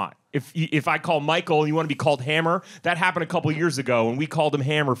you want. If I call Michael and you want to be called Hammer, that happened a couple years ago, and we called him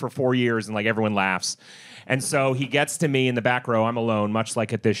Hammer for 4 years, and like everyone laughs. And so he gets to me in the back row. I'm alone, much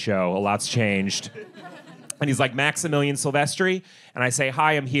like at this show. A lot's changed. And he's like, Maximilian Silvestri? And I say,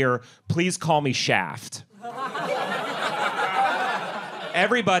 hi, I'm here. Please call me Shaft.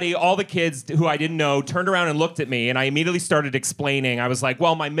 Everybody, all the kids who I didn't know, turned around and looked at me, and I immediately started explaining. I was like,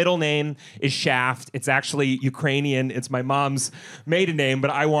 well, my middle name is Shaft. It's actually Ukrainian. It's my mom's maiden name, but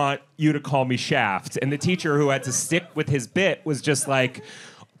I want you to call me Shaft. And the teacher who had to stick with his bit was just like,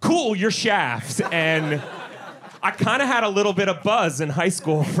 cool, you're Shaft. And I kind of had a little bit of buzz in high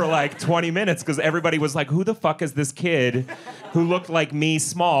school for like 20 minutes because everybody was like, who the fuck is this kid who looked like me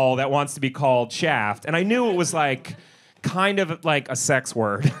small that wants to be called Shaft? And I knew it was like kind of like a sex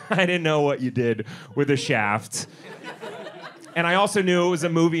word. I didn't know what you did with a shaft. And I also knew it was a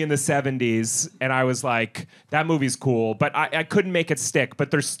movie in the 70s, and I was like, that movie's cool, but I couldn't make it stick.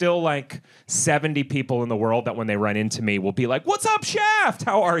 But there's still like 70 people in the world that when they run into me will be like, what's up, Shaft?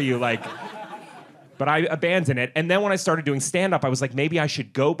 How are you? Like, but I abandoned it. And then when I started doing stand-up, I was like, maybe I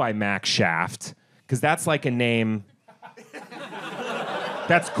should go by Max Shaft, because that's like a name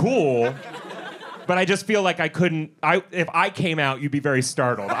that's cool. But I just feel like I couldn't. If I came out, you'd be very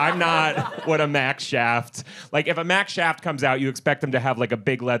startled. I'm not what a Max Shaft. Like, if a Max Shaft comes out, you expect him to have like a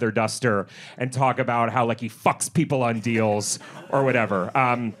big leather duster and talk about how like he fucks people on deals or whatever.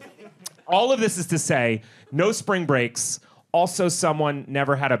 All of this is to say, no spring breaks. Also, someone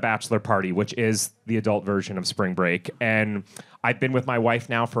never had a bachelor party, which is the adult version of spring break. And I've been with my wife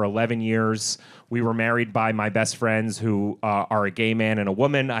now for 11 years. We were married by my best friends who are a gay man and a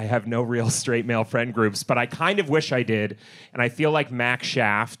woman. I have no real straight male friend groups, but I kind of wish I did. And I feel like Max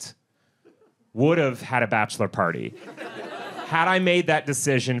Shaft would have had a bachelor party. Had I made that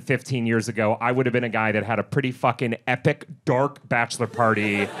decision 15 years ago, I would have been a guy that had a pretty fucking epic, dark bachelor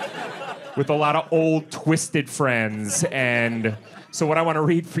party with a lot of old, twisted friends. And so what I want to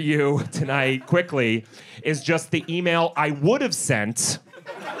read for you tonight, quickly, is just the email I would have sent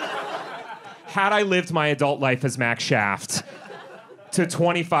had I lived my adult life as Max Shaft to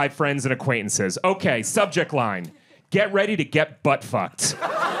 25 friends and acquaintances. Okay, subject line. Get ready to get butt fucked.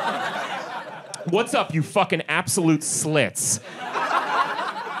 What's up, you fucking absolute slits?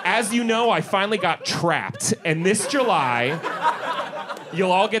 As you know, I finally got trapped, and this July,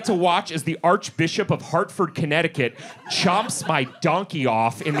 you'll all get to watch as the Archbishop of Hartford, Connecticut chomps my donkey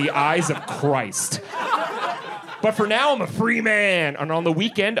off in the eyes of Christ. But for now, I'm a free man. And on the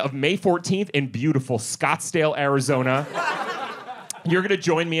weekend of May 14th in beautiful Scottsdale, Arizona, you're gonna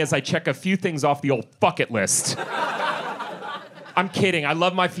join me as I check a few things off the old fuck it list. I'm kidding. I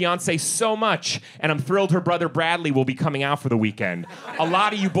love my fiance so much, and I'm thrilled her brother Bradley will be coming out for the weekend. A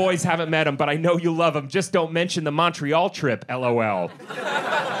lot of you boys haven't met him, but I know you love him. Just don't mention the Montreal trip, LOL.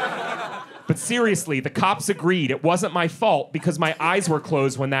 But seriously, the cops agreed it wasn't my fault because my eyes were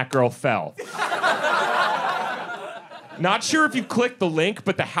closed when that girl fell. Not sure if you clicked the link,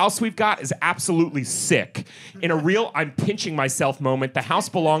 but the house we've got is absolutely sick. In a real I'm pinching myself moment, the house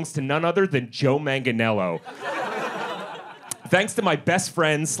belongs to none other than Joe Manganiello. Thanks to my best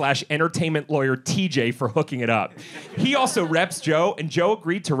friend / entertainment lawyer, TJ, for hooking it up. He also reps Joe, and Joe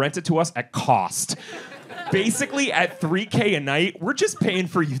agreed to rent it to us at cost. Basically, at $3K a night, we're just paying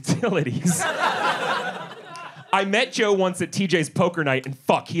for utilities. I met Joe once at TJ's poker night, and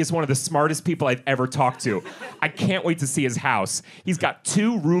fuck, he is one of the smartest people I've ever talked to. I can't wait to see his house. He's got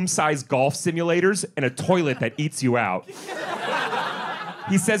 2 room-sized golf simulators and a toilet that eats you out.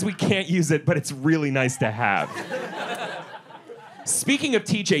 He says we can't use it, but it's really nice to have. Speaking of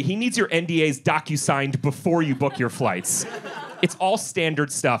TJ, he needs your NDAs docu-signed before you book your flights. It's all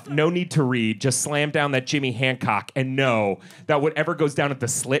standard stuff, no need to read. Just slam down that Jimmy Hancock and know that whatever goes down at the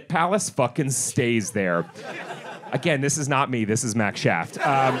Slit Palace fucking stays there. Again, this is not me, this is Max Shaft.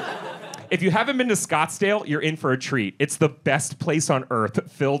 If you haven't been to Scottsdale, you're in for a treat. It's the best place on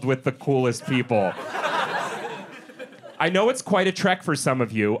earth, filled with the coolest people. I know it's quite a trek for some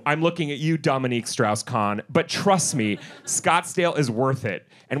of you. I'm looking at you, Dominique Strauss-Kahn. But trust me, Scottsdale is worth it.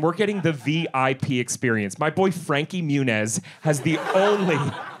 And we're getting the VIP experience. My boy Frankie Muniz has the only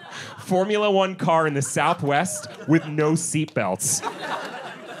Formula One car in the Southwest with no seatbelts.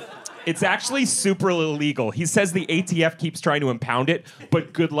 It's actually super illegal. He says the ATF keeps trying to impound it,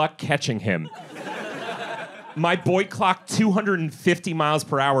 but good luck catching him. My boy clocked 250 miles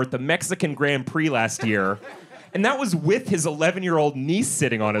per hour at the Mexican Grand Prix last year. And that was with his 11-year-old niece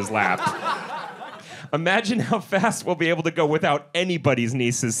sitting on his lap. Imagine how fast we'll be able to go without anybody's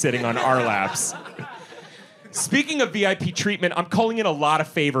nieces sitting on our laps. Speaking of VIP treatment, I'm calling in a lot of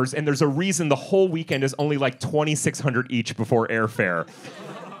favors, and there's a reason the whole weekend is only like $2,600 each before airfare.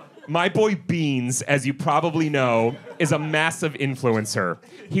 My boy Beans, as you probably know, is a massive influencer.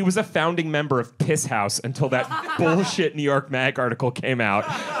 He was a founding member of Piss House until that bullshit New York Mag article came out.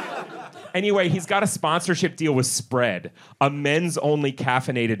 Anyway, he's got a sponsorship deal with Spread, a men's-only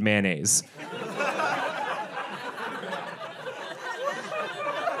caffeinated mayonnaise.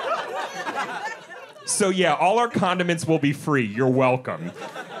 So yeah, all our condiments will be free. You're welcome.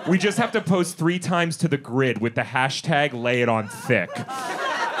 We just have to post 3 times to the grid with the hashtag lay it on thick.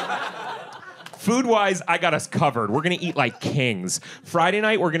 Food-wise, I got us covered. We're going to eat like kings. Friday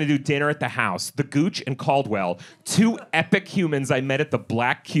night, we're going to do dinner at the house. The Gooch and Caldwell, 2 epic humans I met at the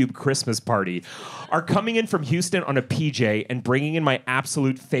Black Cube Christmas party, are coming in from Houston on a PJ and bringing in my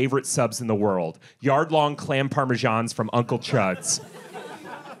absolute favorite subs in the world, yard-long clam parmesans from Uncle Chud's.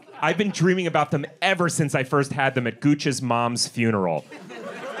 I've been dreaming about them ever since I first had them at Gooch's mom's funeral.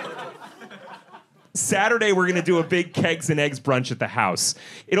 Saturday, we're going to do a big kegs and eggs brunch at the house.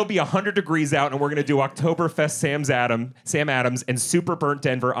 It'll be 100 degrees out, and we're going to do Oktoberfest Sam Adams and super burnt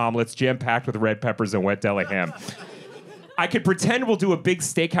Denver omelets jam-packed with red peppers and wet deli ham. I could pretend we'll do a big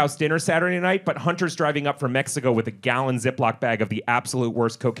steakhouse dinner Saturday night, but Hunter's driving up from Mexico with a gallon Ziploc bag of the absolute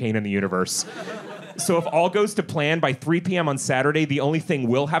worst cocaine in the universe. So if all goes to plan, by 3 p.m. on Saturday, the only thing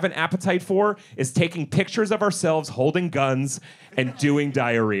we'll have an appetite for is taking pictures of ourselves holding guns and doing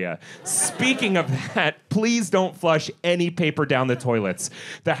diarrhea. Speaking of that, please don't flush any paper down the toilets.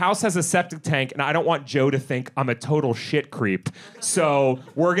 The house has a septic tank, and I don't want Joe to think I'm a total shit creep. So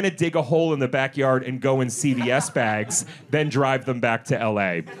we're going to dig a hole in the backyard and go in CVS bags, then drive them back to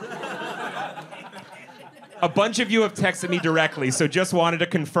L.A. A bunch of you have texted me directly, so just wanted to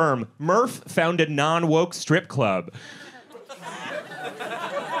confirm. Murph found a non-woke strip club.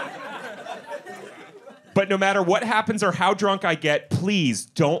 But no matter what happens or how drunk I get, please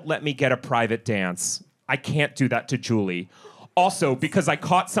don't let me get a private dance. I can't do that to Julie. Also, because I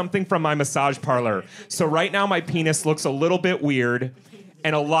caught something from my massage parlor. So right now my penis looks a little bit weird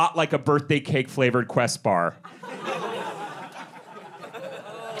and a lot like a birthday cake flavored Quest bar.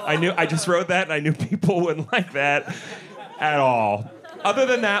 I just wrote that and I knew people wouldn't like that at all. Other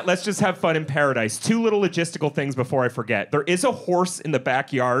than that, let's just have fun in paradise. 2 little logistical things before I forget. There is a horse in the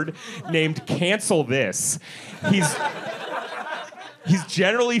backyard named Cancel This. He's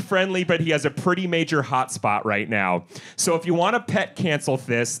generally friendly, but he has a pretty major hot spot right now. So if you want to pet Cancel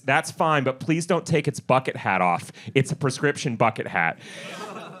This, that's fine, but please don't take its bucket hat off. It's a prescription bucket hat.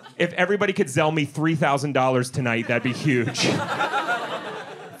 If everybody could Zelle me $3,000 tonight, that'd be huge.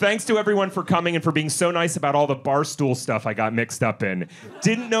 Thanks to everyone for coming and for being so nice about all the Barstool stuff I got mixed up in.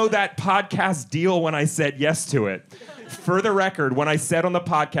 Didn't know that podcast deal when I said yes to it. For the record, when I said on the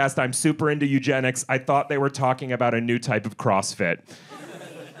podcast I'm super into eugenics, I thought they were talking about a new type of CrossFit.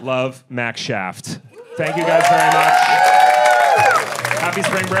 Love, Max Shaft. Thank you guys very much. Happy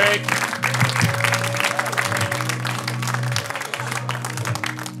spring break.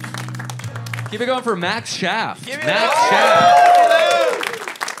 Keep it going for Max Shaft. Max Shaft.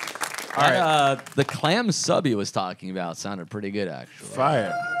 All right. The clam sub he was talking about sounded pretty good, actually.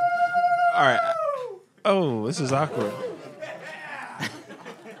 Fire. All right. Oh, this is awkward.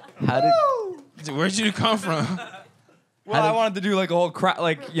 Where'd you come from? Well, I wanted to do like a whole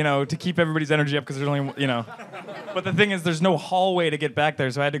to keep everybody's energy up because there's only, But the thing is, there's no hallway to get back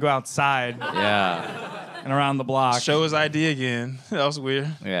there, so I had to go outside. Yeah. And around the block. Show his ID again. That was weird.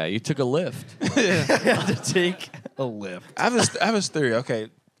 Yeah, you took a lift. had to take a lift. I have a theory. Okay.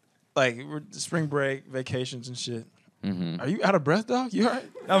 Like, spring break, vacations and shit. Mm-hmm. Are you out of breath, dog? You all right?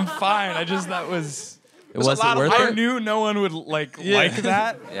 I'm fine. That was... It wasn't worth it? I knew no one would like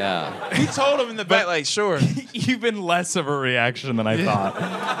that. Yeah. He told him in the back, like, sure. Even less of a reaction than I thought.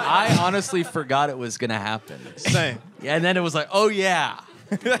 I honestly forgot it was going to happen. Same. Yeah, and then it was like, oh, yeah.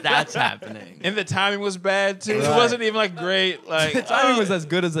 That's happening. And the timing was bad too. It wasn't even like great. Like The timing was as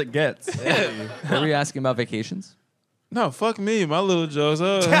good as it gets. What were you asking about vacations? no, fuck me, my little jokes.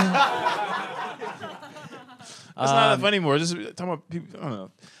 That's not that funny anymore. Just talking about people. I don't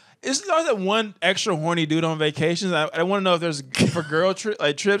know. Is there always that one extra horny dude on vacations? I want to know if there's for girl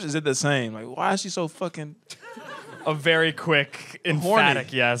trips. Is it the same? Like, why is she so fucking? A very quick,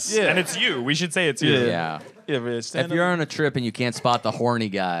 emphatic yes. Yeah. And it's you. We should say it's you. Yeah. Yeah, but If stand you're up. on a trip and you can't spot the horny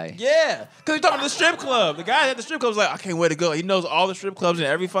guy, Yeah, because he's talking to the strip club. The guy at the strip club was like, I can't wait to go. He knows all the strip clubs in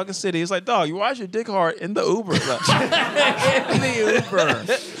every fucking city. He's like, dog, you watch your dick hard in the Uber. Like, in the Uber.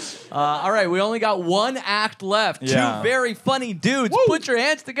 All right, we only got one act left. Yeah. Two very funny dudes. Put your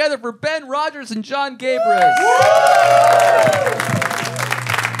hands together for Ben Rodgers and Jon Gabrus.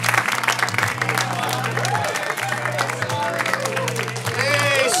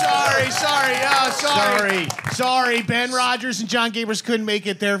 Hey, sorry. Ben Rodgers and Jon Gabrus couldn't make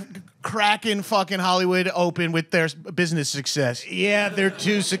it. They're cracking fucking Hollywood open with their business success. Yeah, they're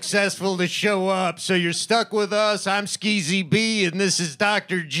too successful to show up, so you're stuck with us. I'm Skeezy B, and this is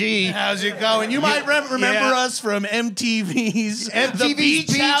Dr. G. How's it going? You might remember us from MTV's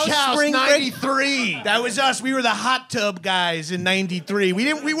MTV's Beach House Spring Break. 93. That was us. We were the hot tub guys in '93.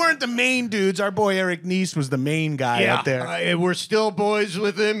 We weren't the main dudes. Our boy Eric Nice was the main guy out there. And we're still boys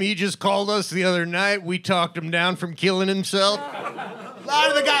with him. He just called us the other night. We talked him down from killing himself. A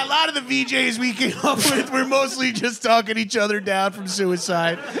lot of the VJs we came up with were mostly just talking each other down from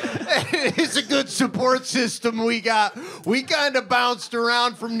suicide. It's a good support system we got. We kind of bounced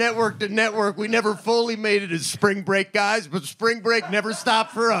around from network to network. We never fully made it as Spring Break guys, but Spring Break never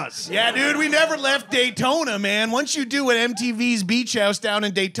stopped for us. Yeah, dude, we never left Daytona, man. Once you do an MTV's Beach House down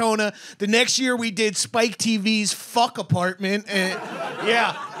in Daytona, the next year we did Spike TV's Fuck Apartment. And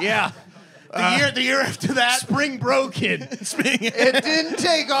Yeah. The year after that, Spring Broken. It didn't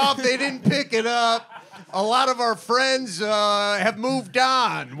take off. They didn't pick it up. A lot of our friends have moved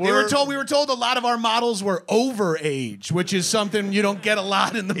on. we were told a lot of our models were overage, which is something you don't get a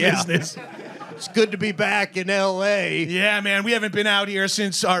lot in the business. It's good to be back in L.A. Yeah, man, we haven't been out here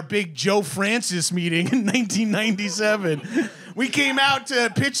since our big Joe Francis meeting in 1997. We came out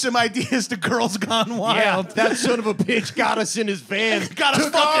to pitch some ideas to Girls Gone Wild. Yeah, that son of a bitch got us in his van. Got us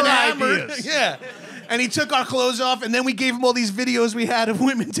took fucking our hammered. ideas. Yeah. And he took our clothes off, and then we gave him all these videos we had of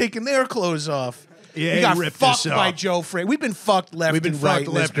women taking their clothes off. Yeah, we he got ripped fucked us by off. Joe Frank. We've been fucked left We've been and right. fucked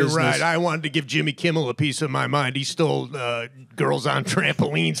in this left and business. right. I wanted to give Jimmy Kimmel a piece of my mind. He stole girls on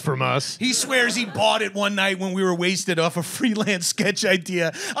trampolines from us. He swears he bought it one night when we were wasted off a freelance sketch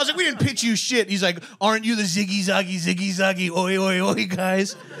idea. I was like, we didn't pitch you shit. He's like, aren't you the Ziggy Zaggy, oi, oi, oi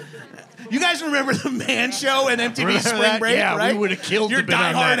guys? You guys remember the Man Show and MTV Remember Spring that? Break, Yeah, right? we would've killed You're to been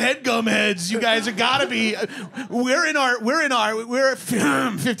on diehard that. Headgum heads. You guys have got to be. We're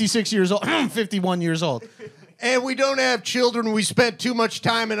 56 years old, 51 years old. And we don't have children. We spent too much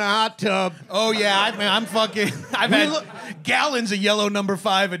time in a hot tub. Oh yeah, I've had gallons of yellow number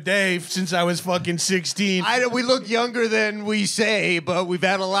 5 a day since I was fucking 16. We look younger than we say, but we've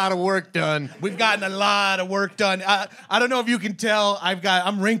had a lot of work done. We've gotten a lot of work done. I don't know if you can tell. I'm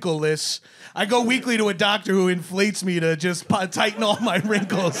wrinkleless. I go weekly to a doctor who inflates me to just tighten all my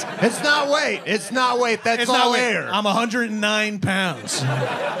wrinkles. It's not weight. It's not weight. That's It's all not air. I'm 109 pounds.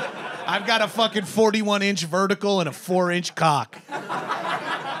 I've got a fucking 41-inch vertical and a 4-inch cock.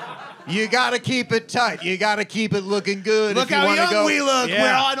 You gotta keep it tight. You gotta keep it looking good. Look if you how wanna young go. we look. Yeah.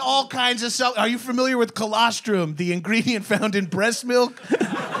 We're on all kinds of stuff. Are you familiar with colostrum, the ingredient found in breast milk?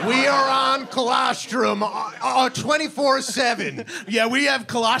 We are on colostrum 24/7. Yeah, we have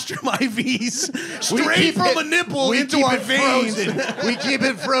colostrum IVs We straight keep from it- a nipple we into keep our it veins. frozen. We keep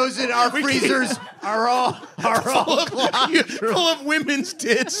it frozen. Our We keep- freezers are all colostrum. Full of women's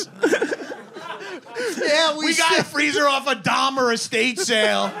tits. Yeah, We got a freezer off a Dahmer estate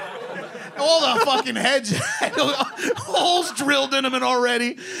sale. All the fucking heads had holes drilled in them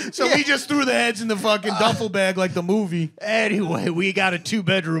already. So we just threw the heads in the fucking duffel bag like the movie. Anyway, we got a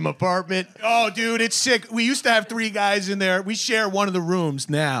 2-bedroom apartment. Oh, dude, it's sick. We used to have 3 guys in there. We share one of the rooms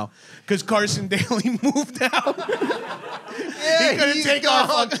now because Carson Daly moved out. Yeah, He couldn't he's take our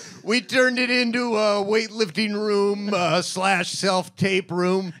gone. fucking- We turned it into a weightlifting room / self-tape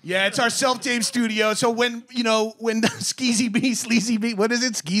room. Yeah, it's our self-tape studio. So when Skeezy B, Sleazy B, what is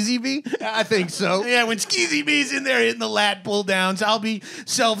it, Skeezy B? I think so. Yeah, when Skeezy B's in there hitting the lat pull downs, I'll be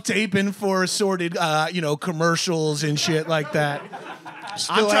self-taping for assorted, commercials and shit like that.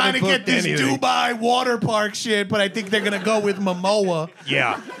 Still I'm trying to haven't get booked this anything. Dubai water park shit, but I think they're gonna go with Momoa.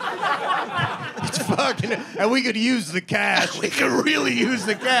 Yeah. It's fucking, and we could use the cash. We could really use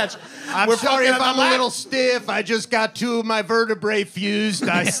the cash. I'm sorry if I'm a little stiff. I just got 2 of my vertebrae fused.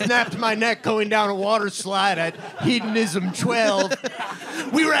 I snapped my neck going down a water slide at Hedonism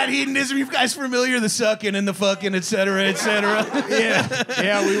 12. We were at Hedonism. You guys familiar? The sucking and the fucking, et cetera, et cetera.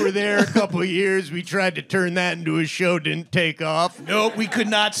 Yeah, we were there a couple of years. We tried to turn that into a show, didn't take off. Nope, we could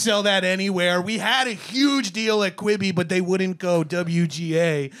not sell that anywhere. We had a huge deal at Quibi, but they wouldn't go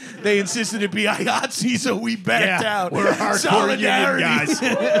WGA. They insisted it be IATSE, so we backed out. We're hardcore union guys.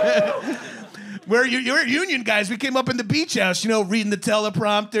 You're union guys. We came up in the beach house, reading the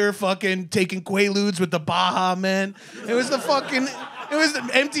teleprompter, fucking taking Quaaludes with the Baja men. It was the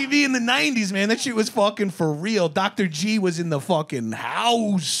MTV in the 90s, man. That shit was fucking for real. Dr. G was in the fucking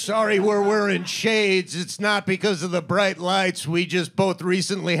house. Sorry, we're wearing shades. It's not because of the bright lights. We just both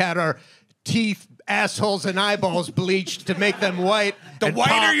recently had our teeth, assholes, and eyeballs bleached to make them white. The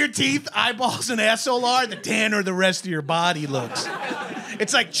whiter your teeth, eyeballs, and asshole are, the tanner the rest of your body looks.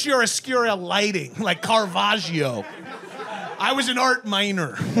 It's like chiaroscuro lighting, like Caravaggio. I was an art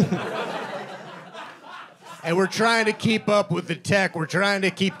minor. And we're trying to keep up with the tech. We're trying to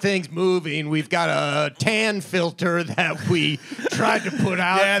keep things moving. We've got a tan filter that we tried to put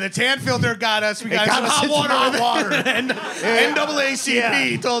out. Yeah, the tan filter got us. We got some hot water. And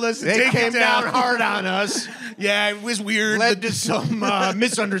NAACP told us to take it down. They came down hard on us. Yeah, it was weird. Led to some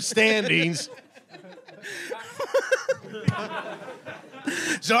misunderstandings.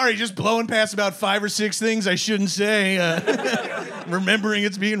 Sorry, just blowing past about 5 or 6 things I shouldn't say. Remembering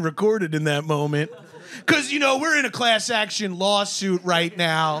it's being recorded in that moment. Because, we're in a class action lawsuit right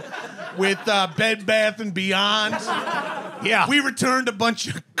now with Bed Bath & Beyond. Yeah. We returned a bunch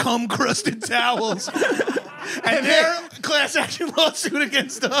of cum-crusted towels. And their class action lawsuit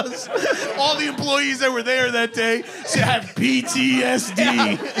against us. All the employees that were there that day have PTSD.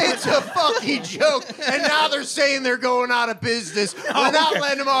 Yeah, it's a fucking joke. And now they're saying they're going out of business. We're not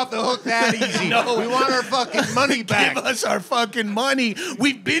letting them off the hook that easy. No. We want our fucking money back. Give us our fucking money.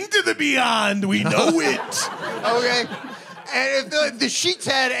 We've been to the beyond. We know it. Okay. And if the sheets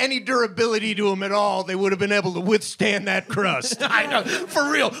had any durability to them at all, they would have been able to withstand that crust. I know. For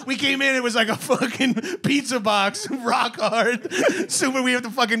real. We came in, it was like a fucking pizza box, rock hard. So we have to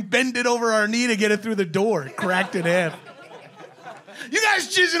fucking bend it over our knee to get it through the door. It cracked in half. You guys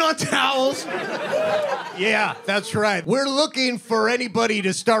jizzing on towels? Yeah, that's right. We're looking for anybody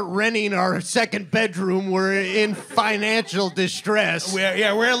to start renting our second bedroom. We're in financial distress.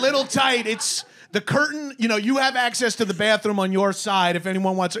 We're a little tight. It's... The curtain, you have access to the bathroom on your side if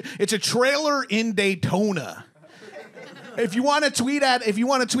anyone wants it. It's a trailer in Daytona. If you want to tweet at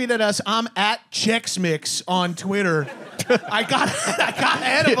us, I'm at Chexmix on Twitter. I got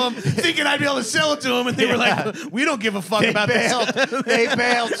ahead of them thinking I'd be able to sell it to them, and they were like, "We don't give a fuck about this." They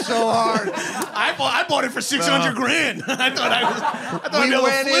bailed so hard. I bought it for $600 grand. I thought we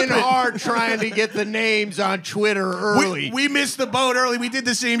went in hard trying to get the names on Twitter early. We missed the boat early. We did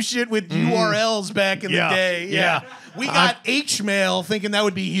the same shit with URLs back in the day. Yeah. We got Hmail thinking that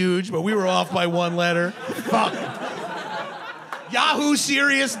would be huge, but we were off by 1 letter. Fuck.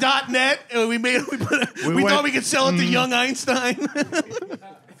 YahooSerious.net. We thought we could sell it to Young Einstein.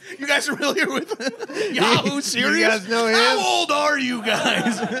 You guys are familiar with Yahoo Serious? You guys know him? How old are you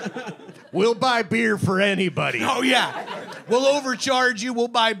guys? We'll buy beer for anybody. Oh, yeah. We'll overcharge you. We'll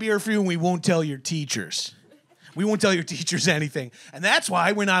buy beer for you, and we won't tell your teachers. We won't tell your teachers anything. And that's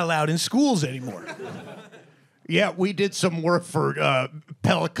why we're not allowed in schools anymore. Yeah, we did some work for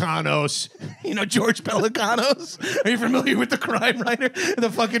Pelicanos. George Pelicanos? Are you familiar with the crime writer? The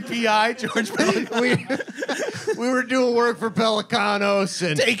fucking PI, George Pelicanos? We were doing work for Pelicanos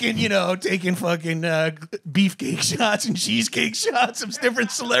and taking fucking beefcake shots and cheesecake shots of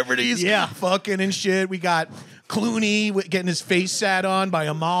different celebrities. Yeah. Fucking and shit. We got Clooney getting his face sat on by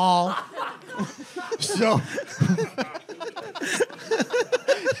Amal. So...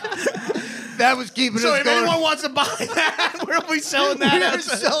 That was keeping us going. So if anyone wants to buy that, where are we selling that? We're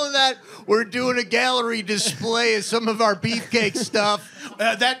selling that. We're doing a gallery display of some of our beefcake stuff.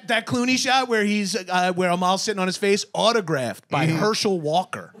 That Clooney shot where he's where Amal's sitting on his face, autographed by Herschel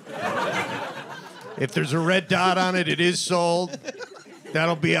Walker. If there's a red dot on it, it is sold.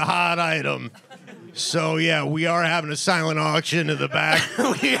 That'll be a hot item. So yeah, we are having a silent auction in the back.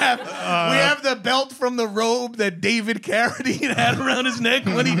 we have the belt from the robe that David Carradine had around his neck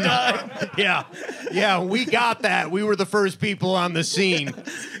when he died. Yeah, we got that. We were the first people on the scene.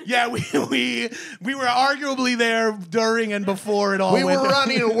 Yeah, we were arguably there during and before it all. We went were down.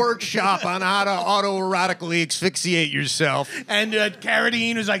 running a workshop on how to autoerotically asphyxiate yourself. And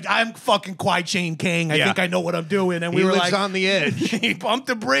Carradine was like, "I'm fucking Kwai Chang King. I think I know what I'm doing." And we He were lives like, on the edge. He pumped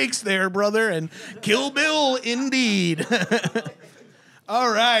the brakes there, brother, and Kill Bill indeed. All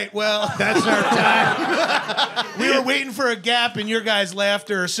right, well, That's our time. we were waiting for a gap in your guys'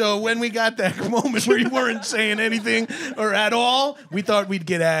 laughter, so when we got that moment where you weren't saying anything or at all, we thought we'd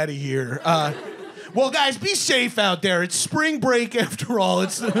get out of here. Well, guys, be safe out there. It's spring break after all.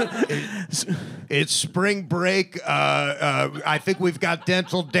 It's spring break. I think we've got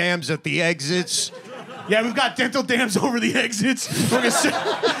dental dams at the exits. Yeah, we've got dental dams over the exits. We're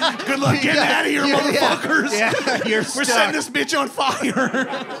gonna good luck getting out of here, motherfuckers. Yeah, you're We're stuck. setting this bitch on fire.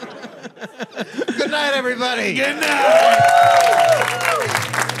 Good night, everybody. Good night.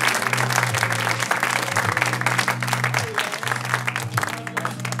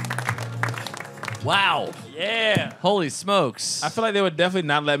 Wow. Yeah. Holy smokes. I feel like they would definitely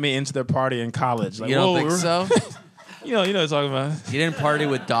not let me into their party in college. Like, You don't whoa, think so? You know what I'm talking about. You didn't party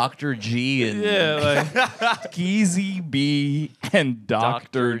with Dr. G and Yeah, like Skeezy B and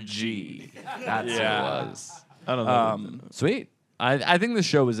Dr. G. That's what it was. I don't know. Sweet. I think the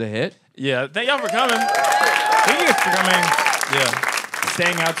show was a hit. Yeah, thank y'all for coming. Thank you for coming. Yeah.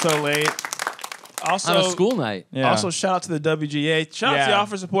 Staying out so late. Also, On a school night. Yeah. Also, shout out to the WGA. Shout out Yeah. to y'all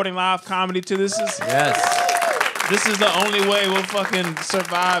for supporting live comedy too. This is Yes. the only way we'll fucking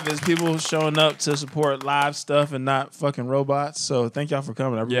survive is people showing up to support live stuff and not fucking robots. So thank y'all for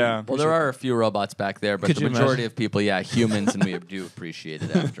coming. I really Yeah. Well, appreciate there are a few robots back there, but Could the you majority imagine? of people, humans, and we do appreciate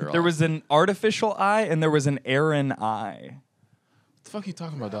it after all. There was an artificial eye and there was an Aaron eye. What the fuck are you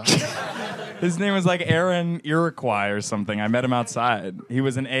talking about, dog? His name was like Aaron Iroquois or something. I met him outside. He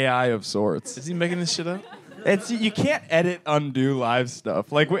was an AI of sorts. Is he making this shit up? You can't edit undo live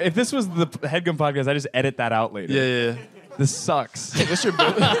stuff. Like if this was the Headgum podcast, I just edit that out later. Yeah. This sucks. What's your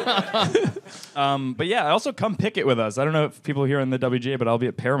But yeah, also come pick it with us. I don't know if people here in the WGA, but I'll be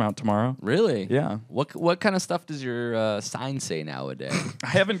at Paramount tomorrow. Really? Yeah. What kind of stuff does your sign say nowadays? I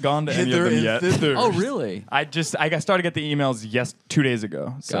haven't gone to any of Hither them and yet. thither. Oh, really? I started to get the emails 2 days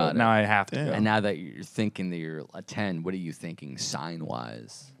ago. So Got it. now I have to go. And now that you're thinking that you're a 10, what are you thinking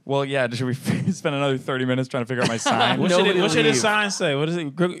sign-wise? Well, yeah, should we spend another 30 minutes trying to figure out my sign? What should Nobody his leave. sign say? What is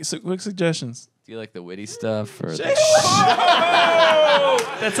it? Quick suggestions. Do you like the witty stuff? Or That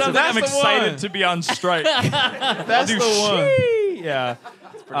sounds like I'm the excited one. to be on strike. That's Do the one. shee. Yeah.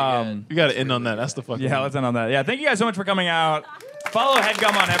 You got to end on that. That's the fucking Yeah, let's end on that. Yeah, thank you guys so much for coming out. Follow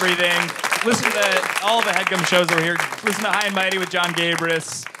Headgum on everything. Listen to all the Headgum shows over here. Listen to High and Mighty with Jon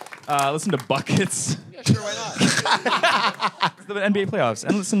Gabrus. Listen to Buckets. Yeah, sure, why not? The NBA playoffs.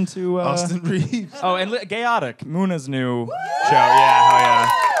 And listen to... Austin Reeves. Oh, and Gayotic, Muna's new show. Yeah, hell yeah.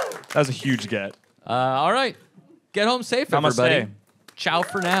 That was a huge get. All right. Get home safe, Namaste. everybody. Ciao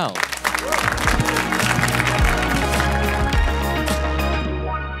for now.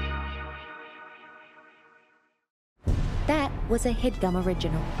 That was a Headgum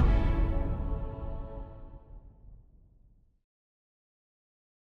original.